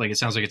explain it. It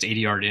sounds like it's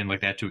ADR'd in like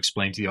that to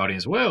explain to the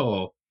audience,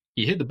 well,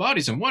 he hid the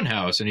bodies in one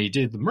house and he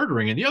did the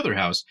murdering in the other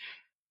house.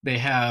 They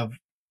have,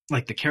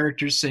 the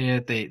characters say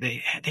it,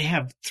 they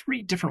have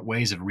 3 different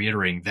ways of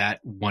reiterating that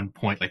one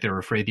point, they were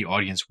afraid the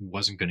audience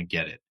wasn't going to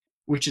get it.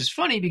 Which is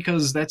funny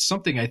because that's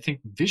something I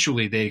think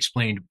visually they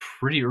explained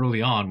pretty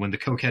early on when the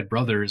cokehead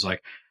brother is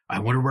like, I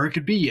wonder where it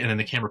could be. And then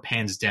the camera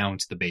pans down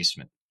to the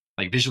basement.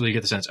 Visually you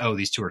get the sense, oh,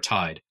 these 2 are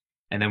tied.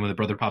 And then when the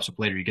brother pops up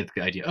later, you get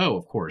the idea, oh,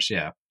 of course,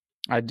 yeah.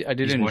 I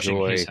did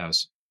enjoy his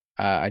house.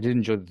 I did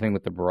enjoy the thing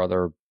with the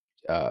brother,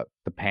 the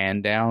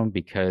pan down,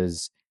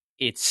 because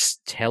it's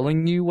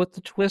telling you what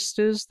the twist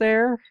is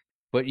there,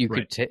 but you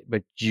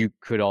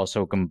could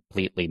also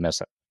completely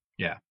miss it.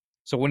 Yeah.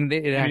 So when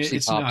it actually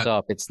pops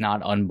up, it's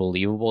not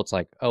unbelievable. It's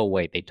like, oh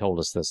wait, they told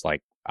us this.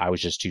 I was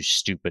just too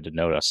stupid to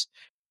notice.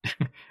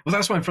 Well,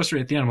 that's why I'm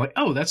frustrated at the end. I'm like,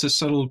 oh, that's a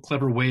subtle,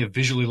 clever way of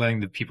visually letting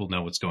the people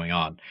know what's going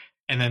on.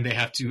 And then they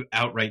have to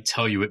outright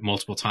tell you it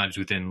multiple times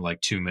within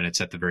 2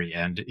 minutes at the very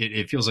end.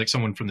 It feels like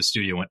someone from the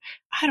studio went,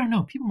 I don't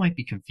know, people might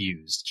be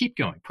confused. Keep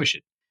going, push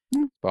it.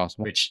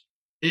 Possible. Which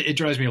it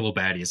drives me a little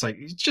batty.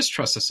 It's just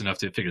trust us enough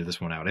to figure this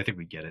one out. I think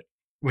we get it.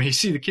 When you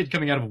see the kid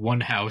coming out of one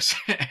house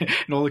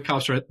and all the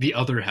cops are at the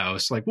other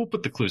house, we'll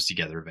put the clues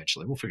together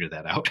eventually. We'll figure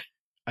that out.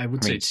 I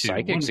would say too.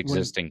 Psychics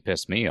existing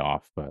pissed me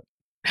off, but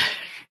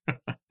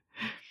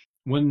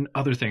one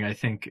other thing I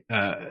think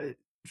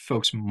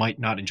folks might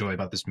not enjoy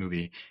about this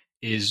movie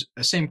is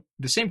the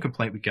same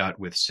complaint we got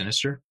with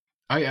Sinister.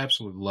 I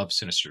absolutely love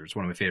Sinister. It's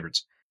one of my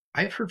favorites.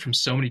 I've heard from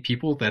so many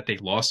people that they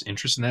lost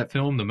interest in that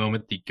film the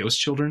moment the ghost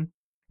children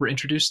were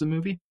introduced to the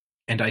movie.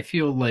 And I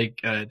feel like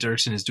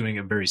Derrickson is doing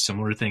a very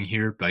similar thing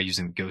here by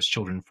using the ghost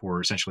children for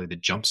essentially the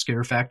jump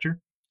scare factor.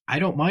 I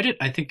don't mind it.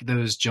 I think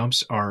those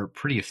jumps are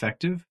pretty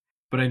effective,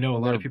 but I know a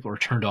lot of people are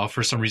turned off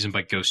for some reason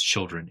by ghost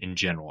children in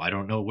general. I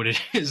don't know what it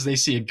is. They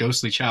see a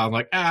ghostly child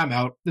I'm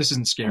out. This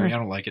isn't scary. I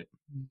don't like it.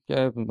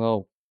 Yeah,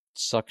 well,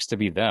 sucks to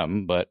be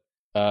them, but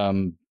I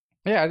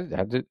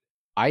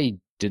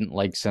didn't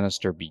like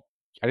Sinister.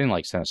 I didn't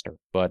like Sinister,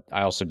 but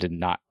I also did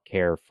not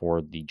care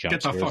for the jump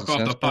scares. Get the fuck off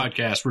Sinister. The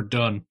podcast. We're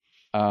done.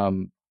 I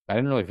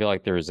didn't really feel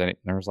like there's only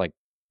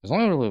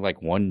really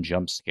one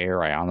jump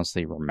scare I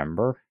honestly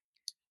remember.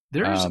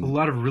 There's a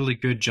lot of really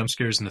good jump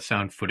scares in the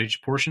found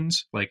footage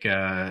portions, like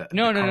No, the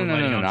car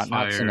lighting on not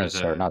fire,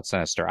 Sinister, the- not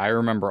Sinister. I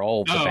remember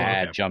all of the Oh,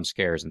 bad okay. jump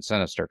scares in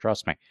Sinister.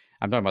 Trust me.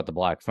 I'm talking about the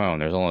Black Phone.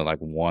 There's only like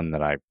one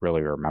that I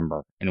really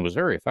remember, and it was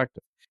very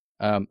effective.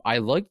 I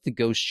liked the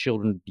Ghost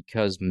Children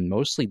because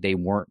mostly they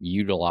weren't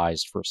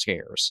utilized for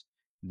scares.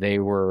 They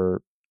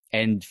were,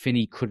 and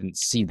Finney couldn't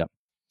see them,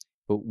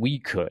 but we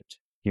could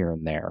here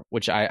and there,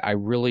 which I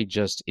really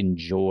just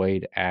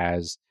enjoyed.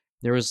 As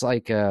there was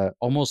like a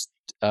almost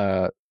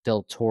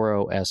Del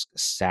Toro-esque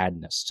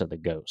sadness to the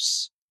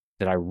ghosts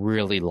that I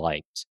really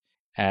liked,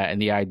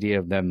 and the idea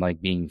of them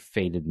like being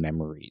faded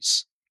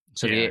memories.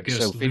 So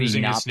Ghost Finney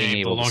losing not its being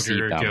name, the able to see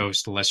longer them. it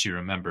goes, the less you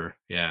remember.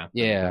 Yeah.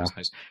 Yeah. That was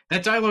nice.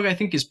 That dialogue, I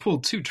think, is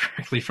pulled too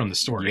directly from the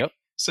story. Yep.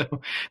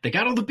 So they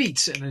got all the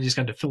beats, and they just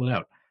got to fill it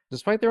out.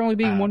 Despite there only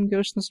being one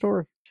ghost in the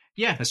story.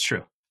 Yeah, that's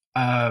true.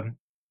 I'm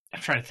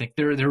trying to think.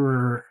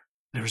 There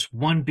was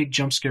one big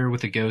jump scare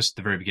with a ghost at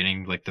the very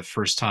beginning, like the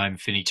first time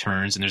Finney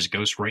turns and there's a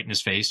ghost right in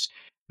his face.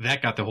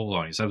 That got the whole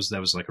audience. That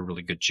was like a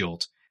really good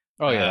jolt.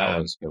 Oh yeah, that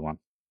was a good one.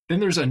 Then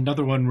there's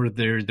another one where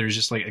there's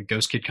just like a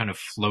ghost kid kind of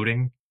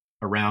floating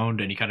around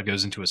and he kind of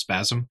goes into a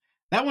spasm.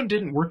 That one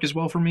didn't work as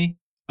well for me,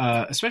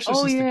 especially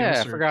since the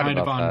ghosts are kind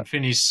of on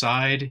Finney's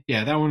side.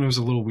 Yeah, that one was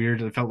a little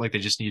weird. It felt like they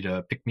just need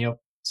to pick me up.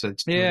 So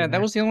yeah,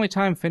 that was the only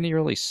time Finney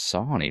really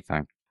saw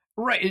anything.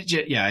 Right.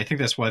 Yeah, I think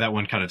that's why that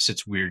one kind of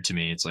sits weird to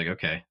me. It's like,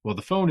 okay, well,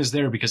 the phone is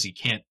there because he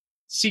can't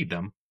see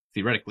them,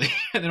 theoretically.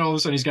 And then all of a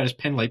sudden he's got his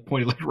pen light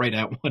pointed like right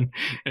at one.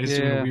 And it's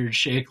doing a weird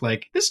shake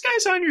like, this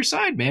guy's on your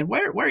side, man. Why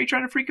are you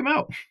trying to freak him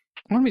out?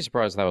 I wouldn't be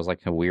surprised if that was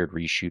like a weird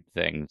reshoot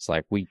thing. It's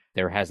like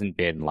there hasn't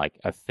been like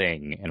a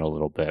thing in a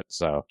little bit,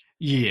 so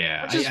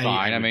yeah, which is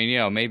fine. I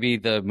mean, maybe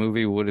the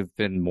movie would have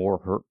been more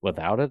hurt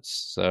without it.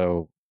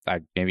 So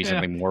maybe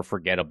something more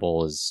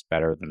forgettable is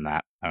better than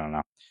that. I don't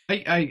know.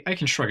 I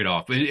can shrug it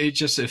off.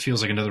 It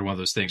feels like another one of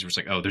those things where it's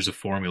like, oh, there's a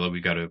formula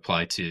we've got to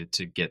apply to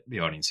get the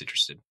audience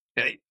interested.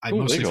 I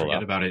mostly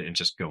forget about it and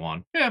just go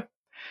on. Yeah.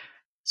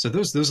 So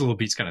those little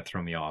beats kind of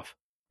throw me off.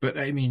 But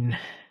I mean,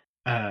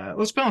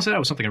 let's balance it out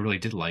with something I really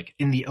did like.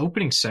 In the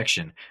opening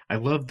section, I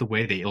love the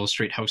way they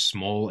illustrate how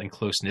small and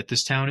close-knit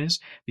this town is,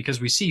 because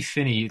we see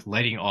Finney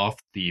lighting off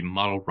the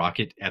model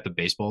rocket at the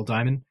baseball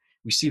diamond.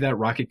 We see that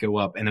rocket go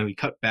up, and then we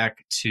cut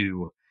back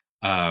to,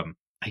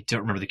 I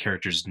don't remember the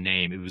character's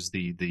name. It was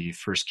the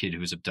first kid who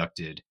was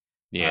abducted.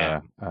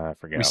 Yeah, I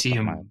forget. We see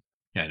him.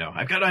 Yeah, I know.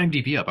 I've got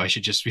IMDb up. I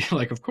should just be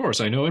like, of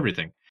course, I know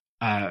everything.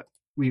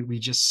 We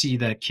just see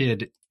that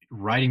kid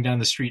riding down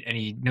the street, and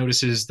he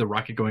notices the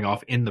rocket going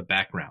off in the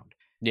background.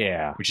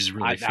 Yeah, which is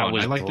really fun.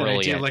 I like that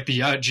idea. Like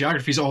the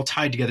geography is all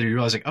tied together. You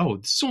realize, like, oh,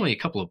 this is only a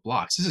couple of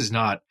blocks. This is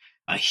not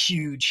a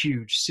huge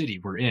city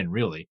we're in,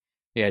 really.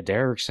 Yeah,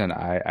 Derrickson,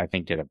 I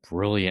think, did a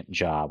brilliant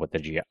job with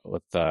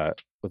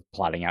with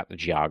plotting out the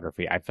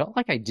geography. I felt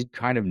like I did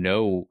kind of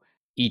know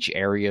each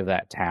area of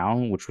that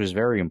town, which was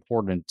very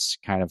important,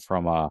 kind of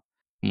from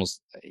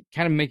almost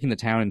kind of making the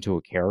town into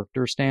a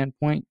character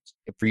standpoint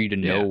for you to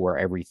know where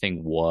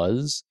everything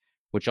was,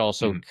 which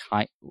also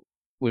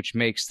which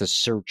makes the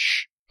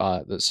search,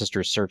 the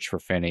sister's search for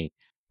Finney,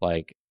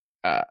 like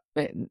a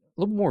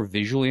little more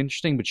visually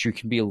interesting, but you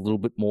can be a little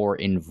bit more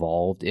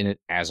involved in it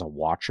as a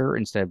watcher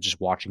instead of just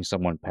watching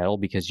someone pedal,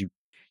 because you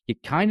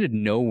kind of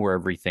know where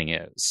everything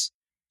is.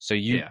 So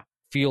you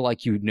feel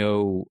like you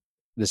know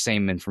the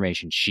same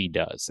information she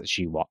does as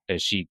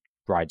she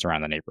rides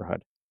around the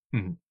neighborhood.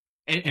 Mm-hmm.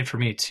 And for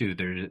me too,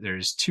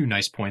 there's two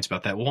nice points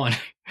about that. One,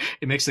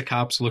 it makes the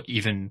cops look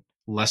even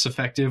less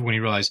effective when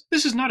you realize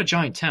this is not a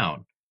giant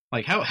town.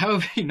 Like, how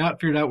have you not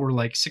figured out where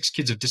like 6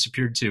 kids have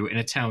disappeared to in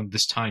a town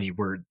this tiny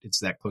where it's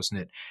that close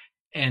knit?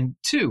 And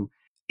two,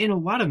 in a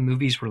lot of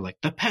movies where like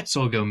the pets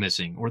all go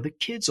missing or the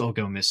kids all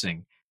go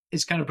missing,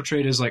 it's kind of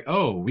portrayed as like,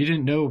 oh, we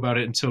didn't know about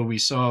it until we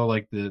saw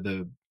like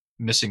the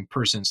missing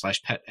person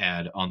 / pet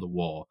ad on the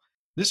wall.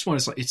 This one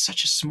is like, it's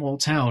such a small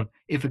town.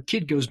 If a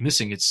kid goes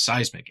missing, it's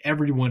seismic.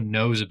 Everyone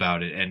knows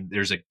about it, and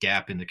there's a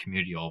gap in the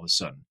community all of a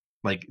sudden.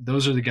 Like,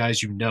 those are the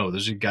guys you know.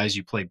 Those are the guys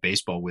you play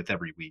baseball with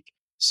every week.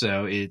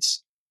 So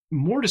it's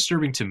more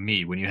disturbing to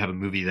me when you have a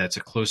movie that's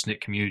a close-knit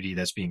community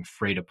that's being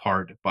frayed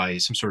apart by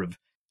some sort of,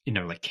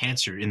 like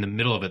cancer in the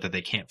middle of it that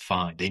they can't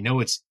find. They know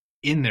it's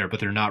in there, but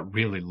they're not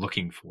really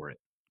looking for it.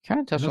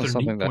 Kind of touch on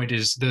something. Another neat point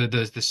is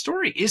the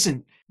story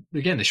isn't,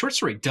 again, the short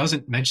story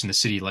doesn't mention the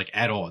city like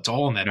at all. It's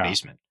all in that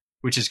basement,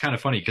 which is kind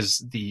of funny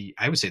because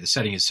I would say the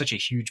setting is such a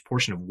huge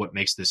portion of what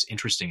makes this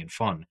interesting and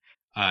fun.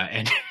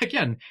 And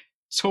again,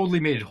 totally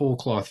made it whole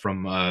cloth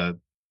from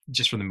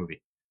just from the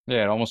movie.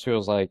 Yeah, it almost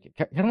feels like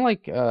kind of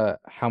like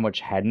how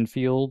much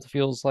Haddonfield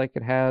feels like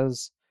it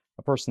has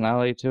a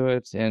personality to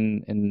it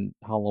in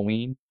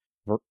Halloween,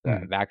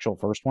 the actual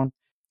first one.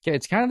 Yeah,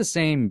 it's kind of the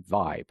same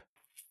vibe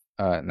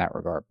in that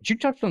regard. But you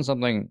touched on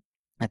something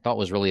I thought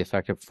was really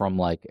effective from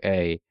like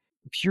a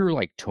pure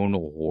like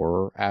tonal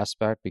horror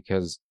aspect,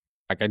 because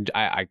like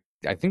I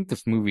think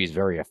this movie is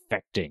very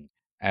affecting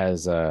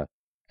as a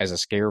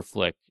scare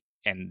flick,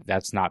 and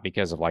that's not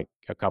because of like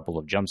a couple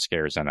of jump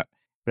scares in it.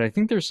 But I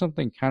think there's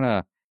something kind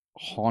of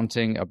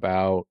haunting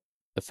about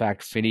the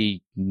fact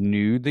Finney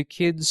knew the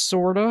kids,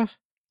 sorta,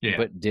 Yeah.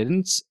 but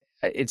didn't.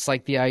 It's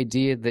like the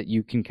idea that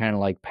you can kind of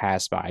like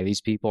pass by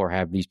these people or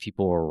have these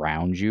people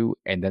around you,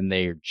 and then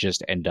they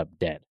just end up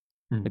dead.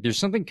 Like, there's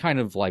something kind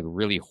of like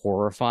really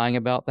horrifying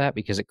about that,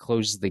 because it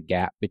closes the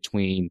gap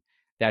between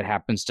that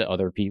happens to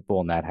other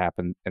people and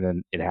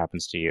then it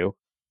happens to you.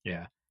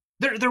 Yeah.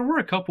 There were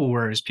a couple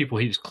where his people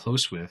he was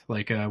close with,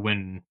 like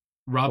when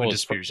Robin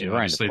disappears,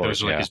 obviously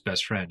those are like his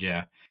best friend,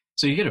 yeah.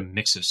 So you get a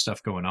mix of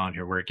stuff going on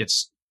here where it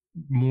gets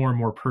more and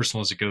more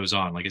personal as it goes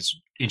on, like it's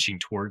inching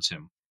towards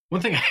him.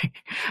 One thing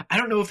I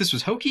don't know if this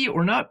was hokey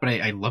or not, but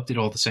I loved it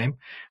all the same.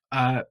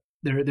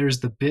 There's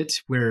the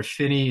bit where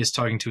Finney is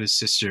talking to his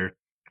sister,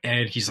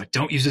 and he's like,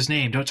 "Don't use his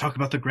name. Don't talk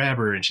about the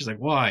grabber." And she's like,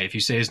 "Why? If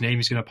you say his name,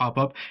 he's going to pop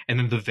up." And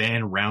then the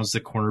van rounds the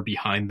corner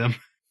behind them.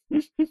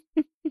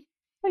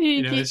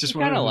 It's just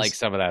kind of like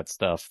some of that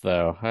stuff,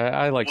 though.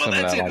 I like some of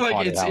that.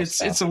 Like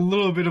it's a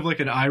little bit of like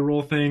an eye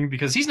roll thing,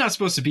 because he's not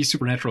supposed to be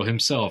supernatural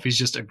himself. He's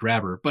just a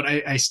grabber. But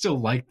I still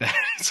like that.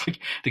 It's like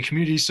the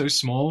community is so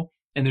small,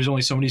 and there's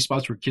only so many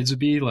spots where kids would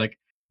be. Like,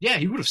 yeah,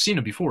 he would have seen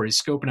him before. He's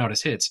scoping out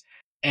his hits,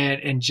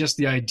 and just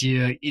the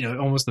idea,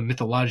 almost the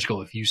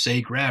mythological. If you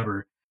say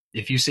grabber,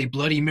 if you say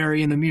Bloody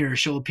Mary in the mirror,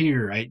 she'll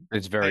appear.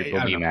 It's very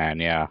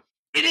boogeyman, yeah.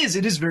 It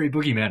is very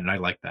boogeyman, and I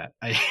like that.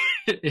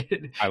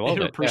 I love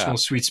it. A personal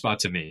sweet spot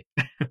to me.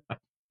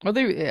 Well,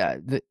 they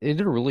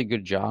did a really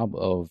good job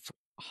of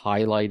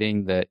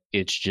highlighting that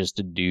it's just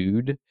a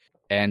dude,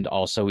 and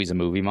also he's a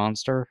movie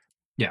monster.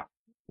 Yeah.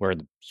 Where,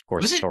 of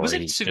course, was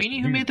it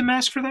Savini who made the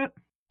mask for that?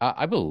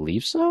 I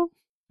believe so.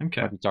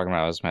 Okay. I'm talking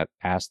about, I was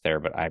asked there,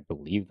 but I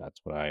believe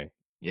that's what I...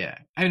 Yeah.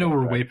 I know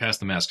we're way past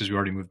the mask because we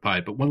already moved by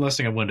it, but one last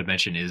thing I wanted to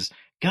mention is,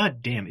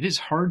 god damn, it is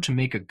hard to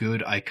make a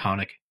good,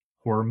 iconic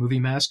horror movie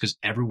mask because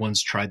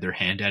everyone's tried their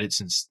hand at it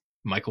since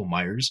Michael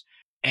Myers.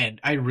 And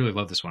I really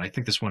love this one. I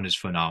think this one is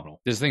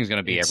phenomenal. This thing's going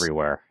to be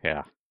everywhere.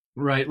 Yeah.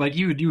 Right. Like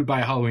you would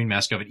buy a Halloween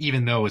mask of it,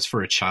 even though it's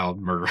for a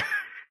child murderer.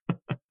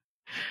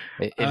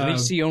 At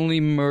least he only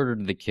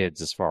murdered the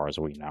kids as far as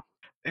we know.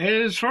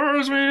 As far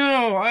as we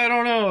know, I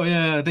don't know.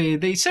 Yeah,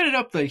 they set it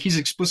up that he's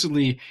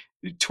explicitly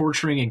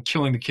torturing and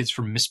killing the kids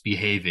for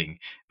misbehaving.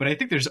 But I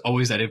think there's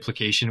always that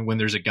implication when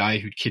there's a guy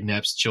who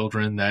kidnaps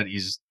children that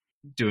he's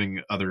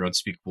doing other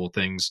unspeakable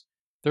things.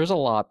 There's a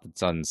lot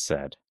that's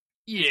unsaid.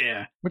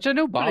 Yeah, which I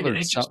know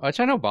bothers. Which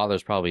I know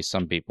bothers probably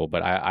some people,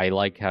 but I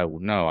like how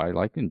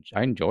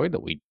I enjoy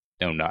that we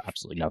know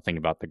absolutely nothing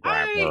about the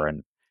grabber,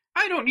 and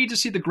I don't need to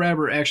see the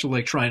grabber actually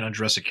like try and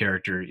undress a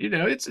character.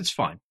 It's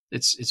fine.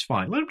 It's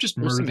fine. Let him just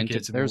murder the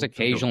kids. There's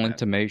occasional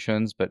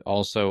intimations, but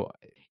also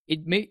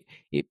it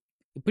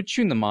puts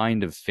you in the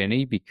mind of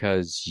Finney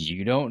because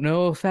you don't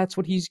know if that's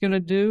what he's gonna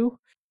do.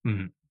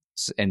 Mm-hmm.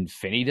 And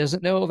Finney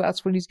doesn't know if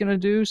that's what he's going to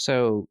do,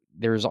 so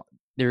there's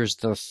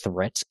the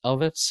threat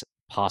of it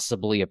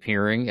possibly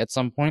appearing at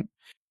some point.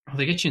 Well,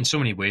 they get you in so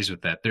many ways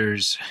with that.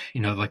 There's,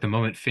 like the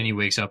moment Finney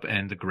wakes up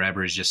and the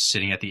grabber is just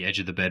sitting at the edge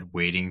of the bed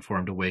waiting for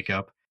him to wake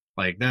up.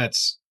 Like,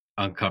 that's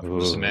uncomfortable.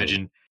 Just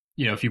imagine,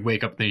 if you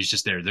wake up and he's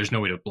just there, there's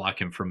no way to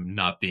block him from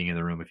not being in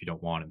the room if you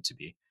don't want him to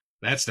be.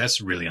 That's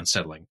really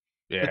unsettling.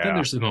 Yeah. But then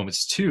there's the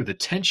moments, too, the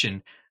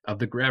tension of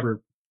the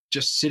grabber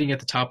just sitting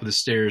at the top of the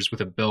stairs with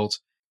a belt,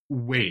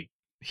 waiting.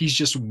 He's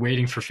just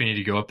waiting for Finney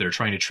to go up there,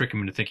 trying to trick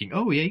him into thinking,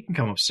 oh, yeah, he can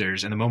come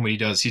upstairs. And the moment he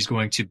does, he's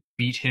going to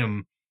beat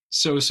him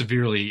so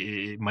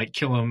severely, it might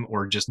kill him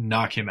or just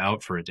knock him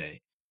out for a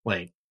day.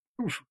 Like,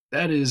 oof,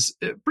 that is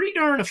pretty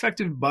darn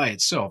effective by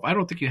itself. I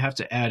don't think you have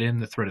to add in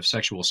the threat of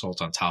sexual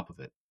assault on top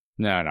of it.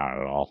 No, not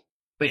at all.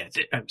 But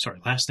yeah, I'm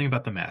sorry, last thing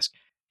about the mask.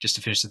 Just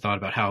to finish the thought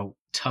about how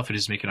tough it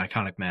is to make an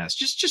iconic mask.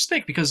 Just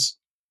think, because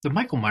the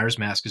Michael Myers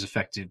mask is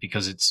effective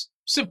because it's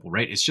simple,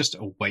 right? It's just a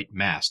white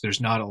mask.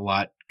 There's not a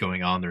lot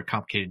going on. There's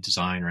complicated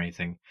design or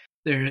anything.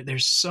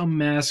 There's some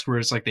masks where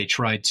it's like they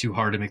tried too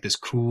hard to make this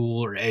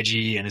cool or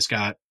edgy, and it's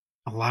got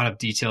a lot of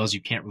details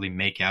you can't really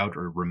make out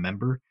or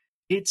remember.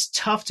 It's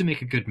tough to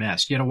make a good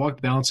mask. You got to walk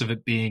the balance of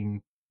it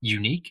being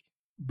unique,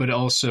 but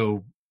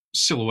also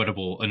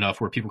silhouettable enough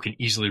where people can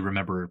easily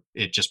remember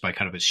it just by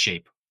kind of its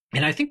shape.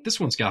 And I think this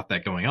one's got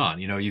that going on.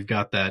 You've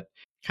got that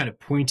kind of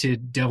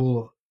pointed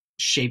devil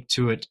shape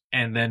to it,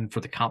 and then for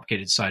the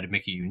complicated side to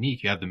make it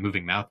unique, you have the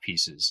moving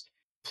mouthpieces.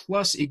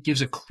 Plus, it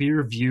gives a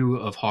clear view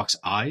of Hawk's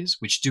eyes,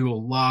 which do a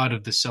lot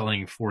of the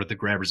selling for the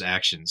grabber's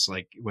actions.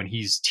 Like when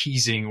he's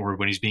teasing or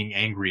when he's being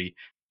angry,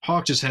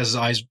 Hawk just has his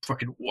eyes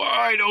fucking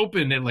wide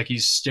open and like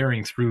he's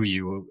staring through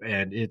you,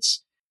 and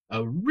it's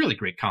a really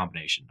great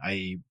combination.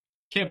 I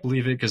can't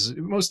believe it, because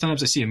most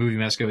times I see a movie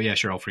mask, go, yeah,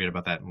 sure, I'll forget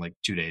about that in like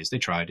 2 days. They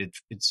tried.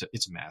 It's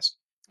a mask.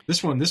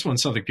 This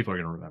one's something people are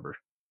going to remember.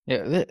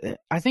 Yeah,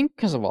 I think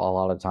because of a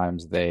lot of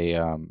times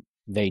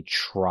they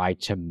try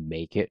to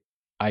make it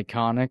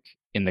iconic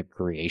in the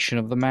creation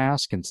of the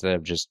mask instead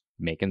of just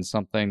making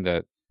something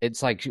that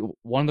it's like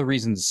one of the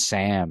reasons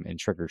Sam in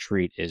Trick or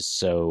Treat is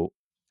so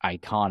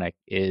iconic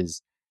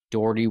is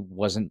Doherty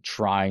wasn't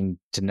trying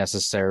to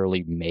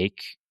necessarily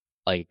make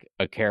like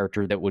a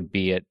character that would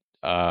be at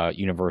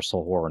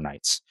Universal Horror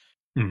Nights,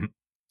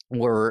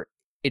 where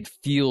it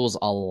feels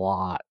a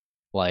lot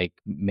like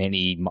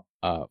many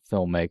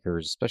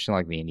filmmakers, especially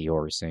like the indie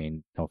horror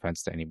scene, no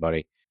offense to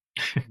anybody,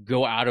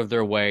 go out of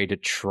their way to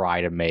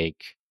try to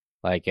make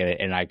like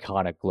an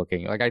iconic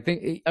looking, like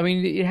I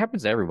mean it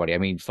happens to everybody. I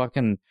mean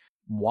fucking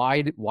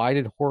why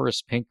did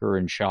Horace Pinker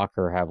and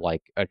Shocker have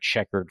like a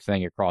checkered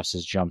thing across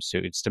his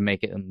jumpsuit? It's to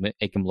make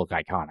him look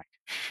iconic.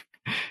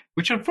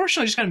 Which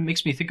unfortunately just kind of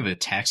makes me think of a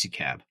taxi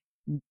cab.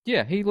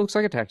 Yeah, he looks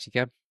like a taxi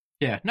cab.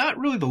 Yeah, not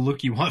really the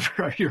look you want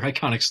for your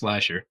iconic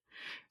slasher.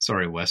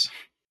 Sorry, Wes.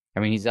 I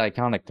mean, he's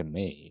iconic to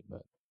me,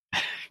 but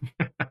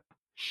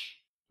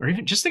or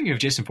even just thinking of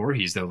Jason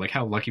Voorhees, though, like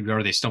how lucky we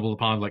are they stumbled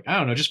upon, like, I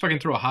don't know, just fucking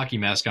throw a hockey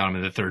mask on him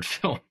in the third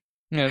film.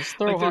 Yeah, just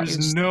throw like,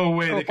 there's no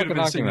way they could have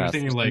been sitting there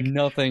thinking, like,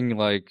 nothing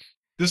like...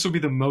 This will be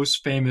the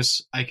most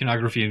famous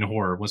iconography in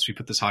horror once we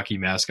put this hockey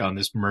mask on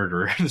this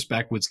murderer, this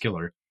backwoods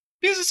killer.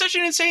 Because it's such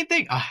an insane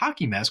thing. A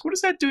hockey mask? What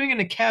is that doing in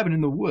a cabin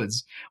in the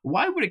woods?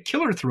 Why would a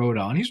killer throw it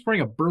on? He was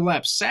wearing a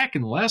burlap sack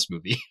in the last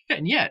movie.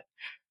 And yet,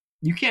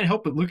 you can't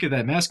help but look at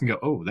that mask and go,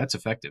 oh, that's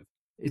effective.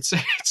 It's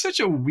such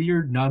a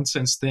weird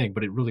nonsense thing,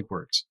 but it really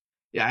works.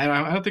 Yeah,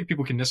 I don't think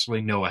people can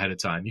necessarily know ahead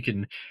of time. You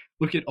can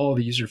look at all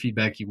the user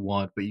feedback you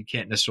want, but you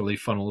can't necessarily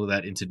funnel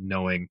that into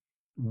knowing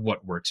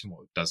what works and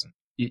what doesn't.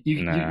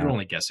 You're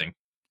only guessing.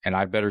 And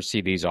I better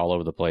see these all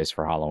over the place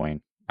for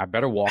Halloween. I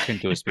better walk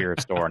into a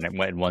spirit store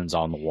and one's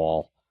on the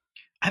wall.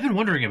 I've been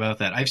wondering about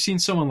that. I've seen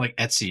some on like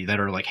Etsy that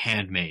are like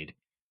handmade.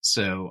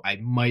 So I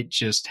might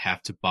just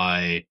have to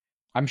buy.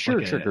 I'm sure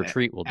like Trick or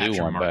Treat will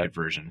do one,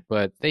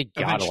 but they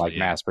gotta like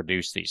mass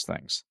produce these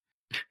things.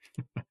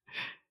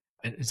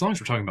 As long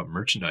as we're talking about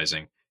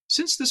merchandising,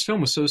 since this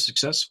film was so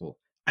successful,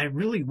 I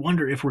really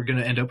wonder if we're going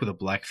to end up with a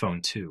Black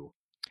Phone 2.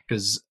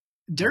 Because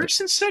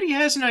Derrickson said he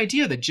has an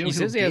idea that Joe Hill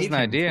says he has an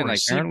idea, and like,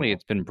 apparently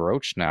it's been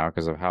broached now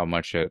because of how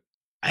much it.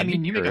 I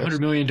mean, you make $100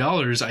 million,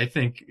 I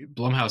think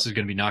Blumhouse is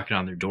going to be knocking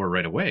on their door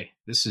right away.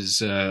 This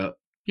is,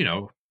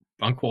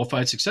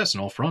 unqualified success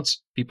on all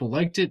fronts. People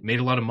liked it, made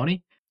a lot of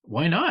money.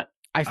 Why not?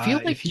 I feel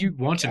like if you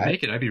want to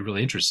make it, I'd be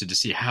really interested to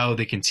see how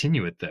they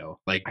continue it, though.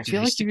 Like, I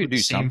feel like you could do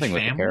something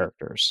with the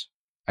characters.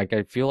 Like,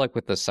 I feel like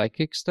with the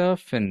psychic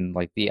stuff and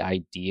like the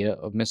idea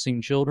of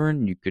missing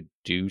children, you could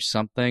do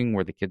something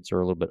where the kids are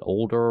a little bit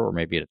older or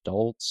maybe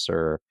adults.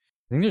 Or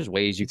I think there's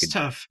ways you could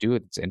do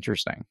it. It's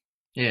interesting.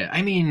 Yeah,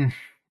 I mean,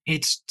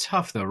 it's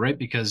tough though, right?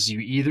 Because you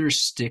either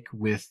stick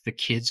with the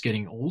kids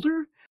getting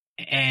older,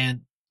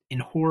 and in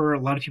horror, a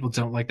lot of people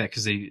don't like that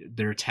because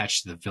they're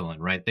attached to the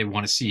villain, right? They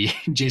want to see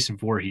Jason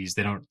Voorhees.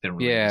 They don't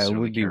really. Yeah, it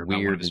would be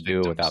weird to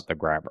do it without the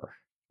grabber.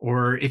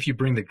 Or if you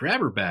bring the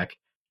grabber back,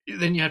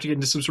 then you have to get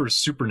into some sort of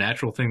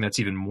supernatural thing that's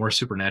even more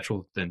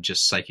supernatural than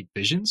just psychic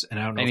visions. And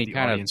I don't know if the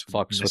audience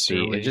fucks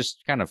with it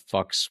just kind of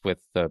fucks with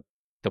the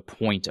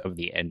point of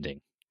the ending.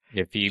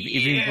 If you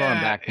throw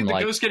him back from the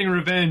ghost getting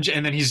revenge,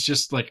 and then he's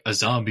just like a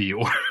zombie,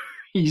 or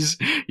he's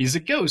a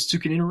ghost who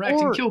can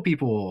interact and kill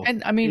people.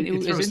 And I mean, it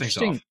was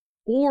interesting.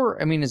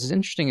 Or, I mean, as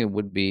interesting it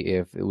would be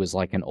if it was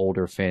like an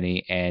older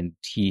Finney and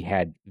he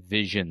had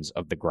visions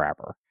of the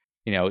grabber.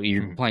 You know,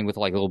 you're playing with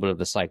like a little bit of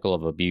the cycle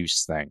of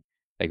abuse thing.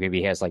 Like maybe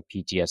he has like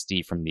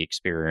PTSD from the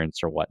experience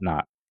or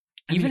whatnot.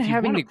 I mean, even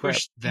having the grabber,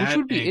 which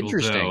would be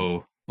interesting,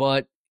 though,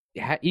 but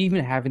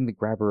even having the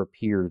grabber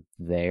appear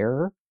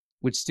there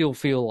would still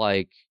feel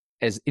like,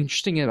 as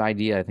interesting an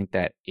idea I think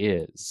that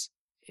is,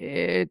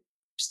 it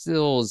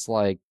still is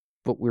like,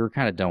 but we were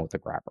kind of done with the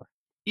grabber.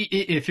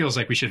 It feels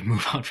like we should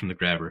move on from the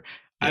grabber.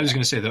 Yeah. I was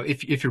going to say, though,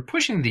 if you're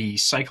pushing the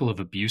cycle of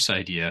abuse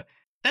idea,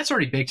 that's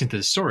already baked into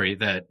the story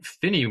that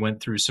Finney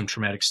went through some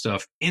traumatic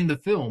stuff in the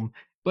film,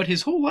 but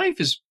his whole life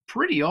is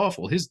pretty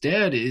awful. His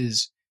dad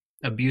is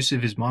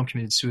abusive. His mom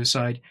committed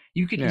suicide.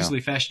 You could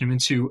easily fashion him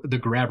into the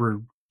grabber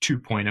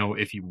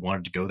 2.0 if you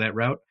wanted to go that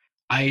route.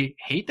 I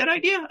hate that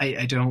idea.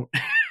 I don't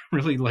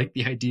really like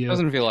the idea. It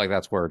doesn't feel like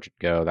that's where it should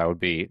go. That would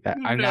be...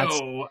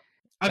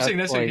 I'm saying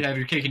that's like, you have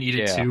your cake and eat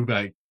it too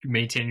by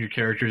maintaining your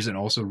characters and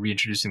also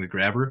reintroducing the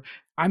grabber.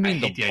 I mean,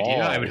 I hate the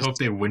idea. I would hope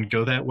they wouldn't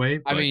go that way,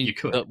 but you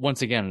could.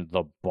 Once again,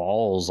 the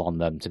balls on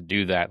them to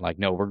do that. Like,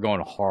 no, we're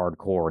going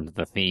hardcore into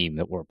the theme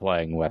that we're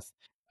playing with.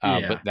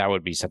 But that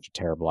would be such a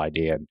terrible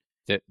idea.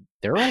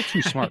 They're all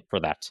too smart for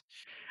that.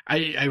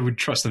 I would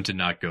trust them to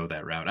not go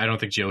that route. I don't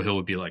think Joe Hill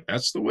would be like,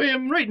 that's the way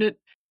I'm writing it.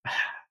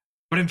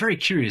 But I'm very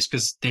curious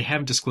because they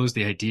haven't disclosed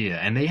the idea,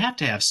 and they have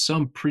to have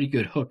some pretty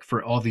good hook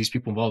for all these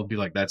people involved to be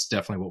like, that's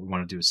definitely what we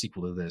want to do, a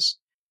sequel to this.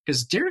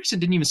 Because Derrickson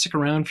didn't even stick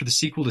around for the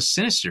sequel to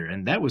Sinister,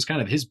 and that was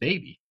kind of his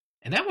baby.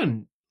 And that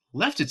one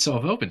left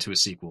itself open to a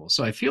sequel.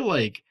 So I feel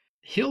like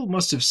Hill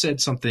must have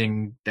said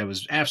something that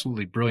was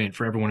absolutely brilliant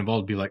for everyone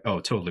involved to be like, oh,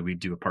 totally,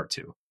 we'd do a part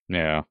 2.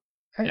 Yeah.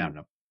 I don't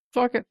know.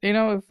 Fuck it. You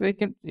know,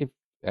 if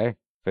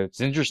it's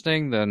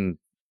interesting, then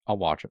I'll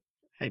watch it.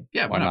 Hey,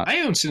 yeah, why not?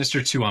 I own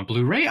Sinister 2 on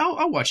Blu-ray.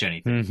 I'll watch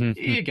anything.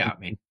 You got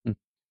me.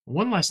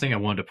 One last thing I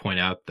wanted to point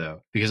out,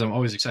 though, because I'm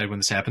always excited when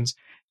this happens.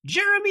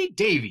 Jeremy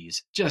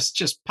Davies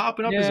just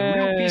popping up as a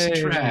real piece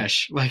of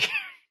trash. Like,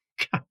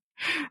 God,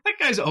 that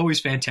guy's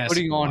always fantastic.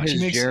 Putting on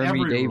his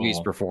Jeremy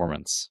Davies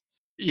performance.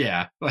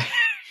 Yeah. Like,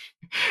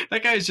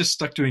 that guy is just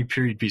stuck doing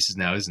period pieces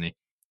now, isn't he?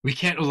 We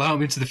can't allow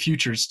him into the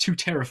future. It's too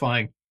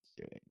terrifying.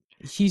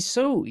 He's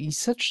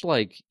such,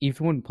 like,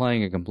 even when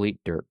playing a complete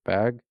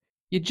dirtbag,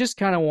 you just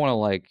kind of want to,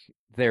 like,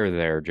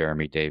 there,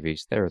 Jeremy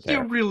Davies, there.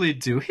 You really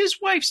do. His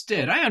wife's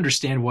dead. I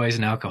understand why he's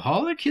an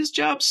alcoholic. His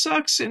job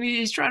sucks, and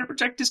he's trying to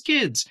protect his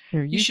kids.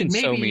 Here, you should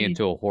can sew maybe me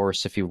into a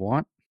horse if you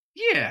want.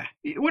 Yeah,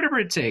 whatever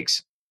it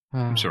takes.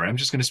 I'm sorry. I'm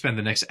just going to spend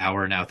the next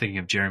hour now thinking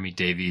of Jeremy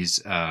Davies'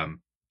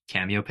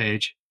 cameo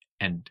page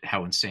and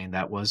how insane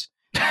that was.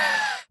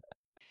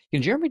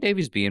 Can Jeremy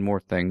Davies be in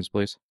more things,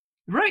 please?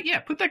 Right, yeah.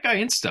 Put that guy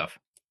in stuff.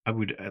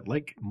 I'd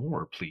like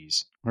more,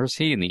 please. Where's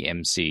he in the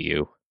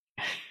MCU?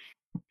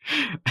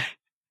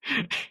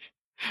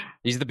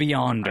 He's the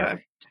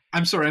Beyonder.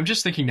 I'm sorry, I'm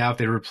just thinking now if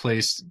they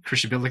replaced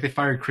Christian Bale, like they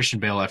fired Christian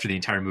Bale after the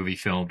entire movie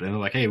filmed, and they're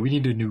like, hey, we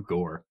need a new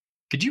Gore.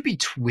 Could you be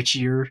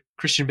twitchier,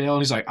 Christian Bale?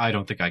 And he's like, I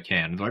don't think I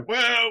can. And they're like,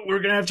 well, we're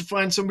going to have to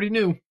find somebody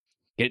new.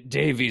 Get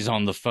Davies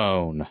on the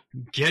phone.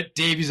 Get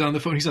Davies on the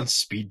phone. He's on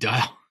speed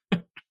dial.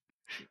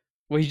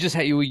 Well,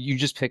 you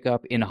just pick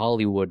up in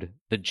Hollywood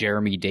the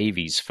Jeremy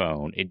Davies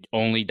phone. It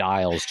only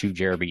dials to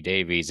Jeremy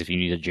Davies if you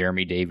need a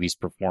Jeremy Davies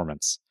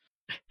performance.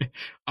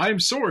 I'm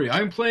sorry,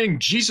 I'm playing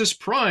Jesus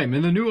Prime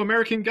in the new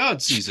American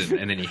God season.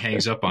 And then he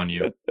hangs up on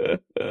you.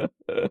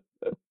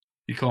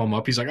 You call him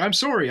up. He's like, I'm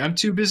sorry, I'm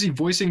too busy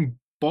voicing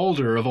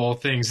Baldur, of all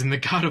things, in the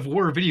God of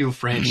War video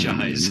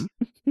franchise.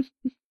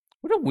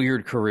 What a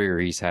weird career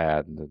he's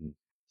had.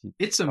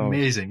 It's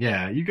amazing.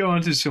 Yeah, you go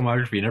into his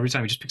filmography, and every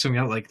time he just picks something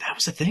out, like, that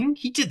was a thing?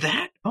 He did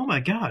that? Oh my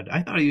god.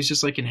 I thought he was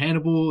just like in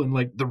Hannibal and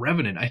like The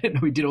Revenant. I didn't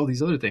know he did all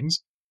these other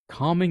things.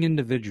 Calming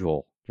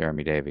individual,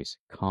 Jeremy Davies.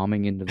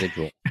 Calming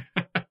individual.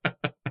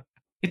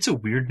 It's a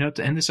weird note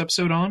to end this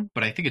episode on,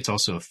 but I think it's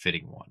also a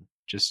fitting one.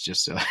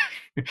 Just a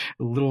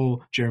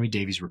little Jeremy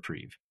Davies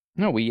reprieve.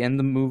 No, we end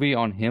the movie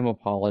on him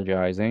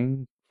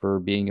apologizing for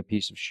being a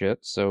piece of shit,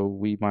 so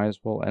we might as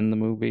well end the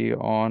movie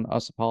on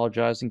us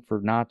apologizing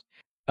for not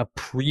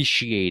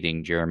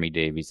appreciating Jeremy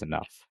Davies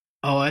enough.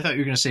 Oh, I thought you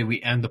were going to say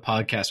we end the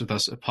podcast with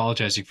us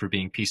apologizing for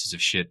being pieces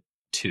of shit,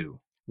 too.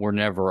 We're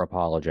never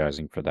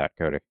apologizing for that,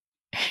 Cody.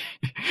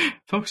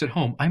 Folks at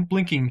home, I'm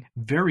blinking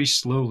very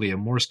slowly a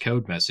Morse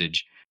code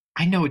message.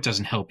 I know it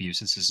doesn't help you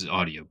since this is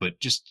audio, but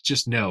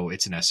just know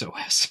it's an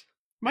SOS.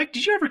 Mike,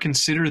 did you ever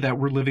consider that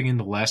we're living in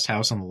The Last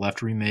House on the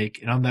Left remake,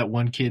 and I'm that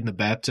one kid in the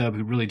bathtub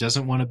who really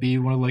doesn't want to be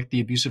one of like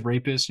the abusive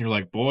rapists, and you're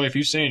like, boy, if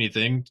you say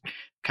anything,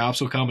 cops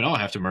will come and I'll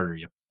have to murder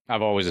you.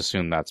 I've always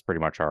assumed that's pretty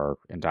much our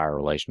entire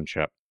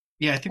relationship.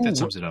 Yeah, I think that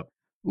sums it up.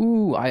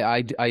 Ooh,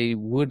 I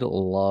would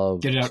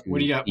love. Get it out. What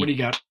do you got? What do you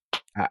got?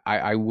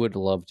 I would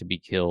love to be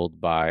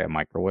killed by a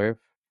microwave.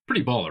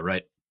 Pretty baller,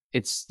 right?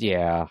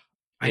 Yeah.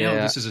 I know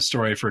this is a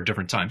story for a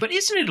different time, but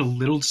isn't it a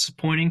little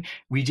disappointing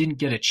we didn't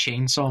get a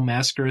chainsaw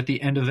massacre at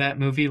the end of that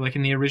movie like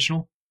in the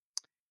original?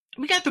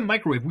 We got the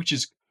microwave, which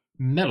is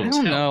metal as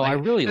hell. No, like, I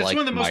really like that's one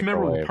of the most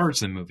microwave. memorable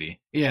parts of the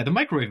movie. Yeah, the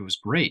microwave was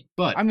great,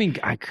 but I mean,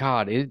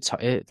 God,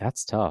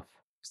 that's tough.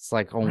 It's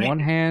like on one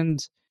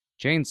hand,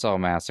 Chainsaw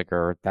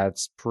Massacre,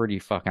 that's pretty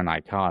fucking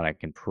iconic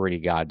and pretty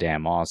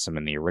goddamn awesome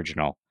in the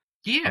original.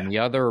 Yeah. And the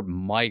other,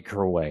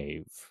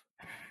 microwave.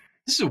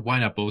 This is a why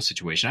not both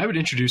situation. I would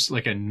introduce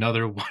like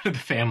another one of the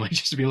family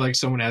just to be like,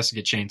 someone has to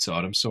get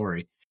chainsawed. I'm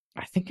sorry.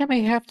 I think I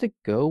may have to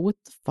go with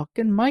the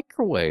fucking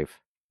microwave.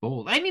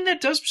 Bold. I mean,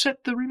 that does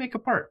set the remake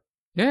apart.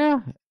 Yeah.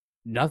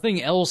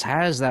 Nothing else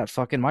has that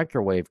fucking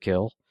microwave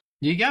kill.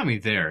 You got me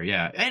there,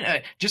 yeah.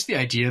 And just the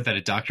idea that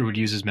a doctor would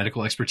use his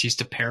medical expertise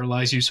to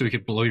paralyze you so he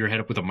could blow your head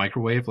up with a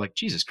microwave, like,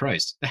 Jesus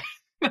Christ.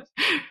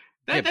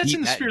 That's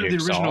in the spirit of the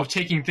original, of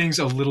taking things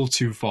a little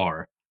too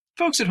far.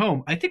 Folks at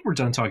home, I think we're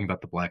done talking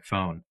about The Black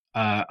Phone.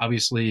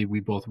 Obviously,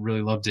 we both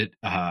really loved it.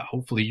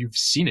 Hopefully you've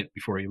seen it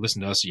before you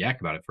listen to us yak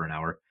about it for an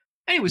hour.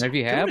 Anyways, if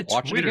you have,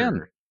 watch it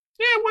again.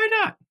 Yeah, why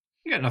not?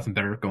 You got nothing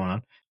better going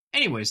on.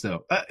 Anyways,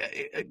 though,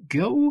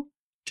 go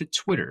to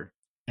Twitter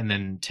and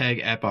then tag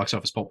at Box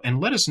Office Pulp and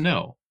let us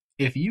know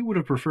if you would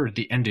have preferred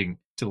the ending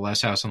to The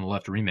Last House on the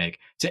Left remake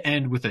to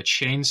end with a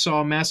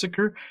chainsaw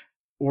massacre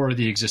or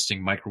the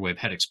existing microwave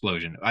head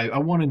explosion. I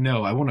want to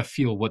know. I want to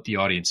feel what the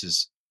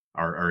audiences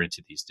are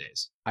into these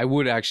days. I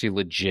would actually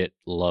legit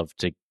love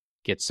to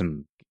get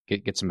some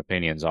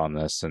opinions on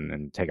this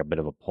and take a bit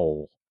of a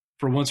poll.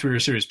 For once we were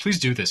serious, please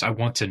do this. I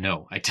want to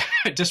know. I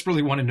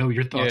desperately want to know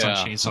your thoughts on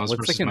chainsaws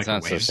versus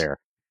microwaves. Here?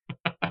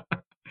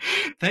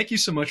 Thank you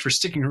so much for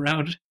sticking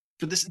around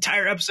for this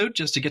entire episode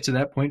just to get to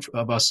that point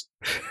of us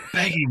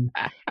begging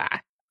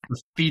for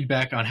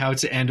feedback on how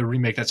to end a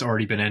remake that's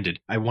already been ended.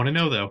 I want to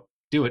know, though.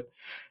 Do it.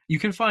 You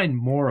can find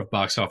more of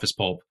Box Office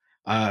Pulp.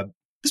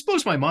 This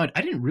blows my mind.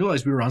 I didn't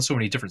realize we were on so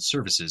many different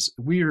services.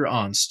 We're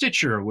on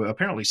Stitcher,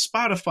 apparently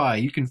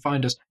Spotify. You can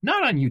find us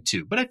not on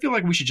YouTube, but I feel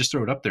like we should just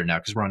throw it up there now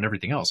because we're on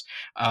everything else.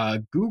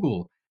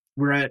 Google.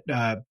 We're at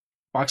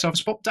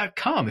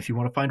boxofficepulp.com if you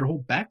want to find our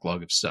whole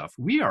backlog of stuff.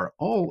 We are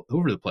all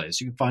over the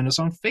place. You can find us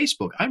on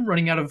Facebook. I'm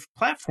running out of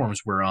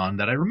platforms we're on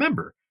that I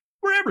remember.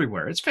 We're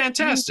everywhere. It's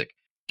fantastic.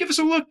 Give us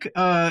a look,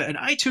 an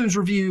iTunes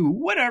review,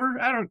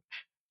 whatever.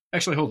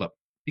 Actually, hold up.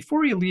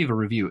 Before you leave a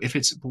review, if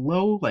it's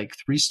below like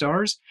 3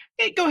 stars,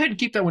 hey, go ahead and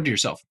keep that one to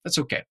yourself. That's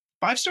okay.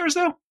 5 stars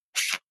though.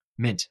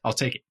 Mint. I'll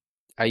take it.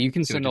 You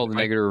can So send did all the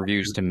Mike- negative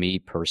reviews to me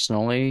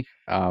personally.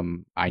 I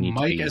need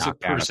to Mike be as a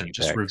knocked down person, few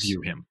just pegs.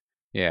 review him.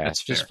 Yeah,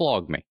 That's just fair.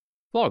 flog me.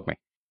 Flog me.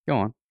 Go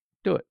on.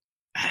 Do it.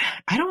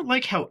 I don't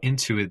like how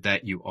into it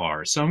that you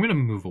are, so I'm going to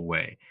move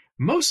away.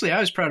 Mostly, I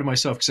was proud of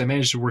myself because I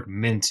managed to work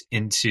Mint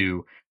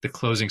into the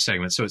closing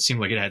segment, so it seemed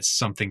like it had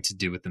something to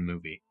do with the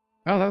movie.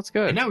 Oh, that's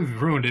good. And now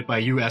we've ruined it by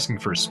you asking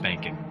for a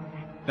spanking.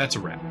 That's a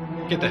wrap.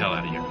 Get the hell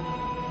out of here.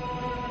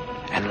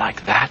 And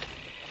like that,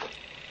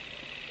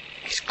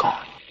 he's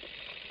gone.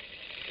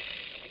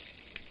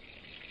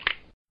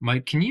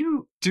 Mike, can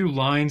you do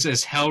lines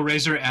as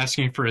Hellraiser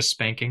asking for a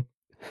spanking?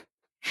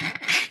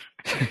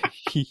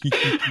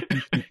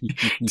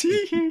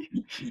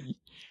 Tee-hee.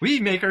 We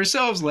make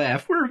ourselves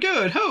laugh. We're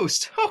good.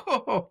 Host. Ho,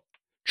 ho, ho.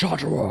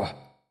 Chatterer,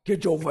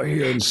 get over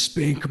here and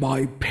spank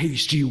my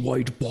pasty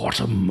white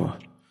bottom.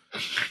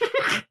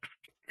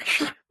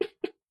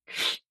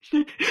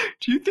 Do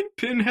you think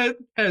Pinhead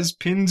has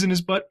pins in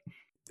his butt?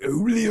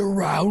 Only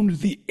around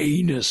the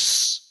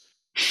anus.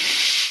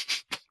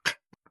 If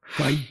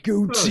I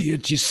goatee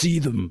it, you see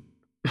them.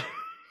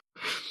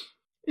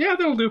 Yeah,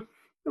 that'll do.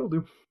 That'll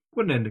do.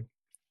 What an ending.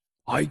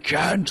 I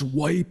can't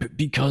wipe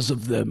because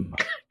of them.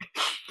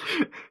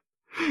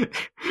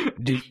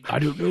 I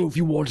don't know if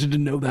you wanted to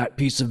know that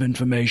piece of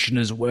information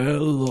as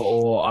well,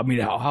 or, I mean,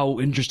 how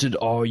interested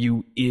are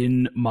you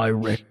in my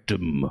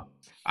rectum?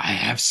 I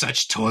have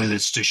such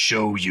toilets to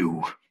show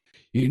you.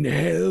 In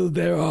hell,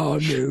 there are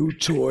no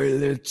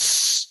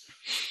toilets.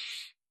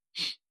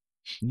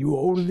 You're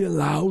only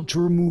allowed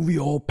to remove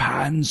your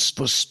pants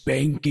for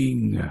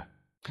spanking.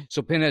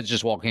 So Pinhead's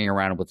just walking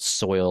around with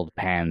soiled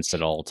pants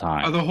at all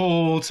times. The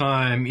whole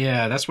time.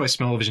 Yeah, that's why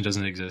Smell-O-Vision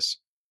doesn't exist.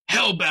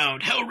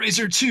 Hellbound,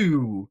 Hellraiser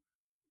 2,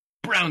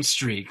 Brown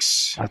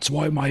Streaks. That's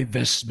why my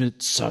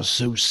vestments are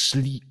so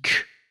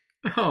sleek.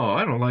 Oh,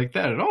 I don't like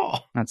that at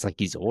all. That's like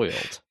he's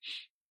oiled.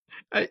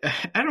 I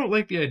don't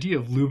like the idea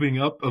of lubing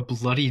up a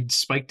bloodied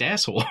spiked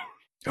asshole.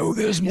 Oh,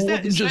 there's more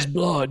than just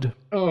blood.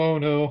 Oh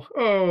no.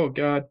 Oh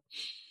god.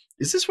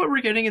 Is this what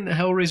we're getting in the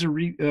Hellraiser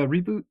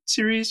reboot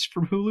series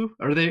from Hulu?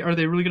 Are they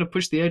really going to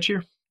push the edge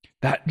here?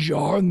 That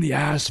jar in the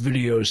ass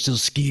video still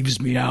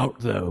skeeves me out,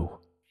 though.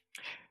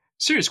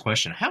 Serious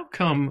question. How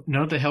come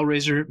none of the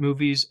Hellraiser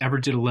movies ever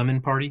did a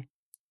lemon party?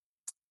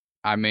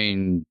 I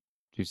mean,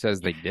 who says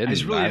they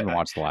didn't? I haven't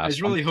watched the last one. I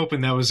was really hoping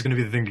that was going to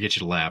be the thing to get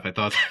you to laugh. I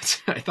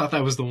thought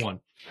that was the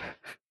one.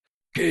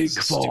 Cake This is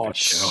a stupid farts.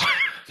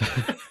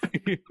 show.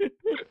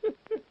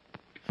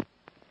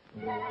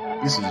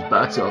 This is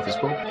Box Office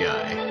Pulp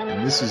Guy,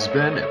 and this has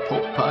been a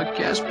Pulp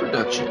Podcast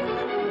production.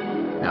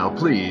 Now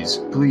please,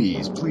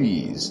 please,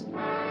 please,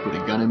 put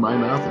a gun in my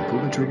mouth and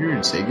pull the trigger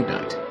and say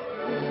goodnight.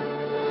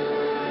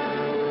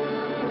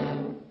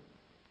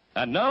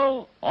 And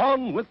now,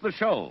 on with the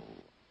show.